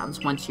train grounds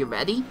once you're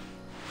ready.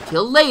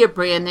 Till later,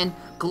 Brandon.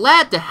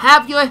 Glad to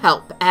have your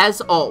help,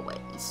 as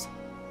always.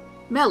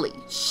 Melly,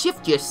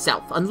 shift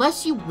yourself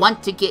unless you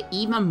want to get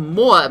even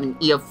more of an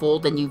earful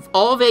than you've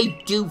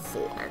already due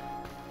for.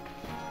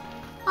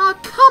 Aw,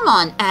 come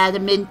on,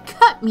 Adaman.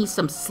 Cut me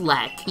some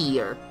slack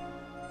here.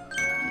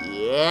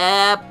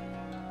 Yep.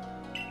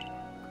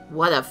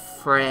 What a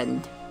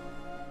friend.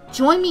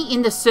 Join me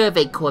in the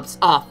Survey Corps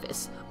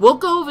office. We'll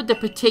go over the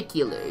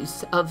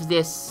particulars of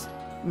this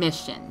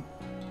mission.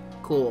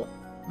 Cool.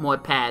 More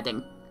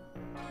padding.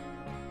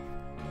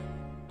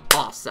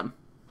 Awesome.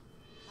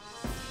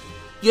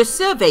 Your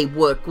survey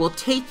work will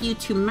take you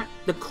to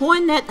the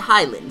Coronet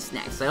Highlands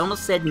next. I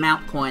almost said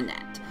Mount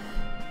Coronet.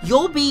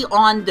 You'll be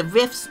on the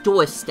Rift's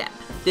doorstep.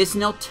 There's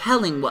no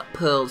telling what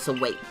pearls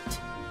await.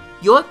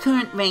 Your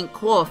current rank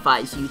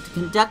qualifies you to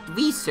conduct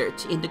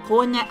research in the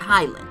Coronet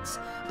Highlands,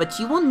 but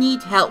you will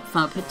need help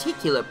from a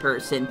particular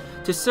person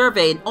to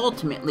survey and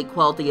ultimately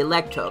quell the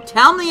electro.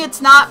 Tell me it's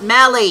not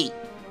Melly!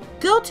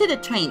 Go to the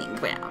training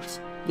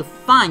grounds. You'll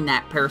find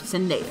that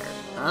person there.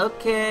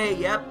 Okay,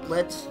 yep,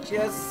 let's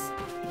just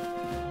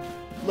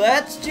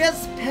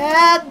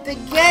pad the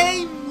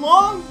game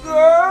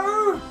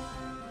longer!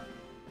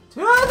 To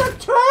the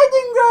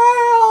training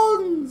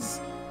grounds!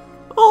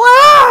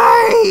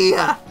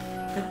 Why?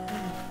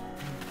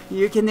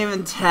 You can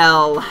even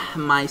tell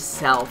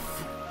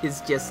myself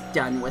is just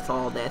done with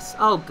all this.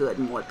 Oh good,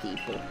 more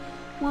people.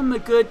 What am I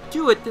gonna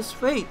do at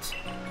this rate?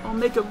 I'll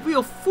make a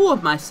real fool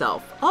of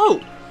myself. Oh,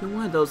 you're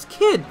one of those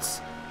kids.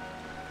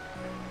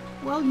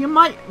 Well, you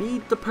might be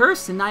the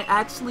person I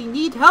actually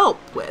need help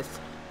with.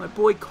 My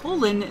boy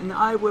Colin and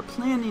I were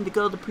planning to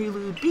go to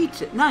Prelude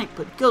Beach at night,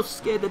 but ghosts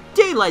scared the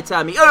daylights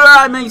out of me.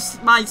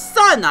 My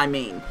son, I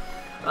mean.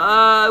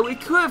 We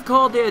could have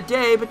called it a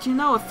day, but you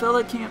know, a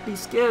fella can't be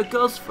scared of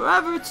ghosts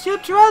forever. It's too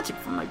tragic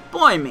for my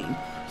boy, I mean.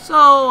 So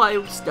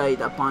I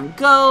studied up on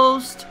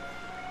ghosts,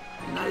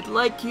 and I'd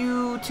like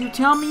you to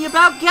tell me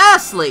about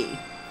Ghastly.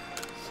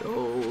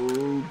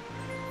 So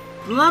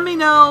let me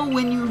know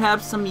when you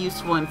have some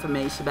useful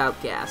information about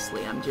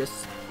Ghastly. I'm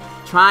just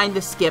trying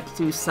to skip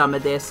through some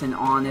of this, and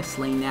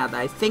honestly, now that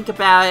I think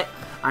about it,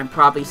 I'm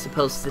probably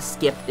supposed to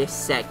skip this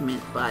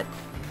segment, but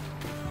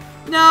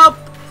nope,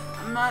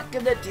 I'm not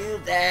gonna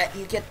do that.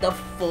 You get the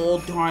full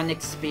darn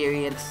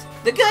experience.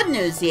 The good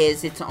news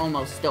is it's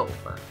almost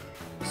over.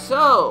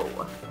 So,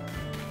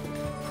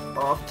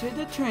 off to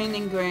the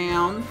training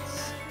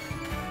grounds.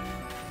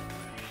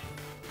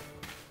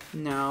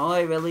 No,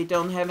 I really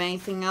don't have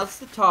anything else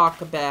to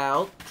talk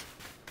about.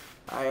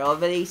 I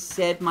already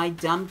said my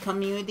dumb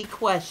community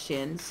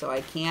questions, so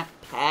I can't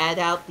pad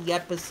out the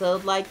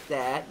episode like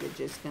that. You're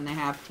just gonna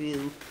have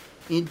to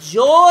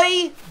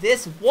enjoy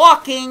this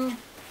walking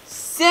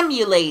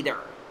simulator.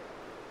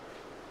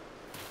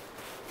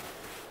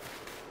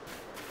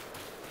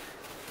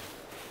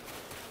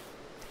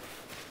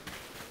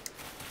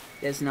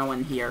 There's no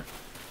one here.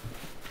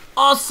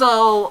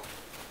 Also,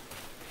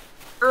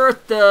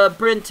 Eartha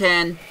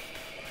Brinton,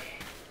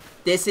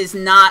 this is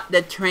not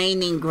the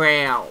training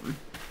ground.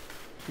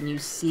 Can you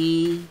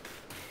see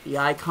the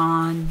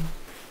icon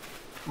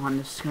on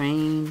the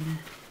screen?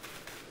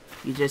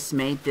 You just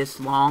made this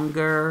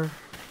longer.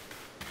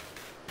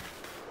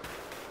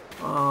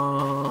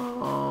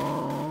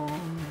 Oh.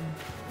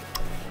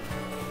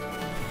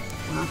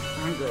 Well,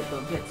 I'm gonna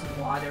go get some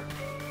water.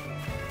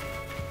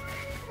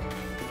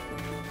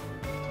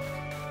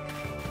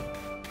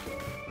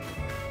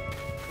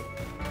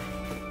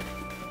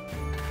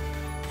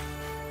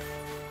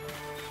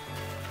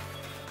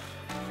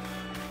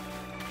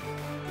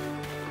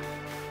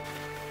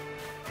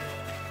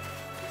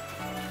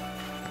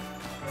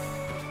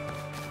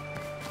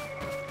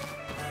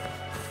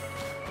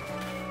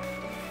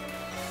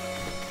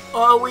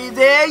 Are we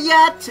there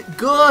yet?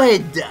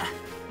 Good!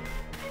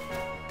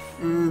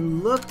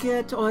 And look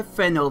at our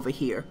friend over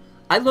here.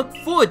 I look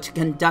forward to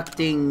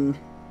conducting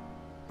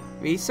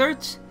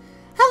research.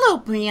 Hello,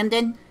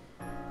 Brandon.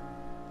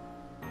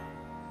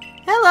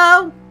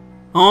 Hello.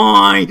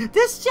 Hi,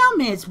 this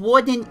gentleman is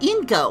Warden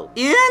Ingo.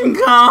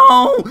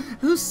 Ingo!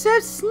 Who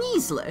serves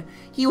Sneasler.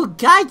 He will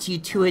guide you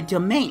to a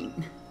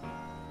domain.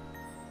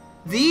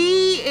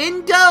 The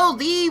Ingo,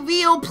 the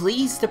real,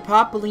 pleased to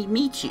properly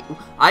meet you.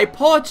 I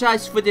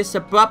apologize for this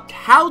abrupt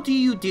how do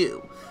you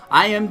do.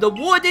 I am the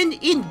Warden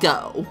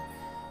Ingo.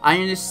 I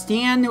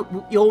understand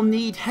you'll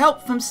need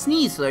help from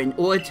Sneasler in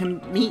order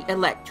to meet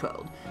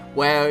Electrode.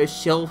 Where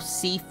she'll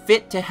see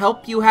fit to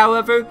help you,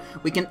 however,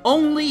 we can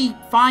only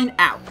find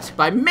out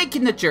by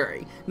making the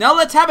journey. Now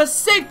let's have a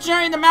safe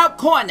journey to Mount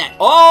Coronet.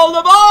 All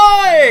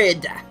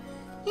aboard!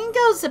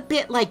 Ingo's a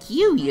bit like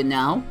you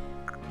know.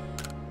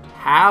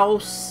 How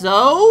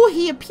so?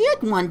 He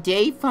appeared one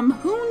day from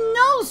who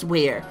knows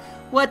where.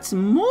 What's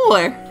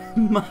more,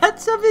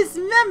 much of his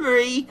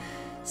memory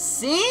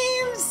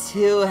seems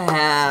to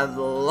have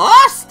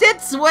lost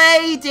its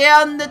way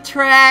down the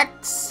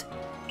tracks.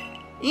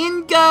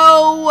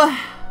 Ingo,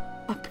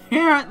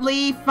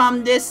 apparently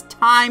from this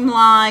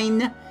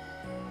timeline,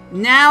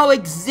 now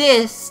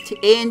exists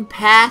in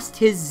past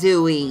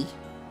Hizui.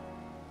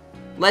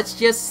 Let's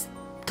just...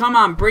 come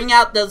on, bring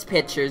out those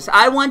pictures.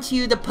 I want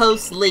you to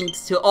post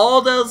links to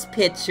all those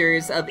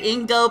pictures of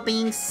Ingo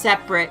being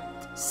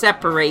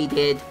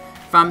separated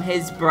from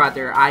his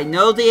brother. I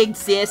know they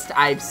exist.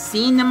 I've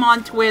seen them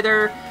on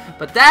Twitter.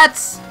 But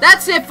that's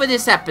it for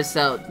this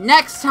episode.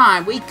 Next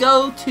time, we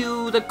go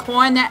to the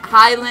Coronet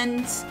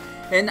Highlands,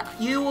 and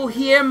you will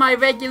hear my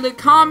regular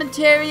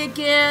commentary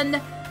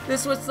again.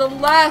 This was the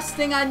last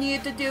thing I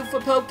needed to do for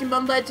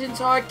Pokemon Legends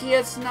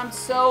Arceus, and I'm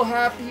so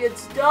happy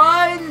it's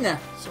done.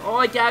 So all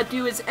I gotta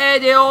do is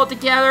edit it all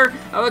together.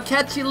 I will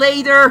catch you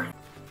later.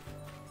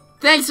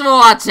 Thanks for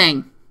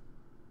watching.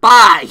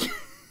 Bye.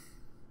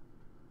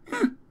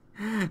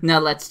 Now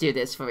let's do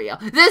this for real.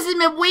 This has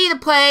been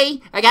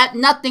Wii2PLAY. I got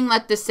nothing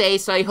left to say,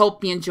 so I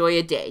hope you enjoy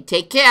your day.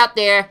 Take care out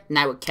there, and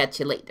I will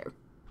catch you later.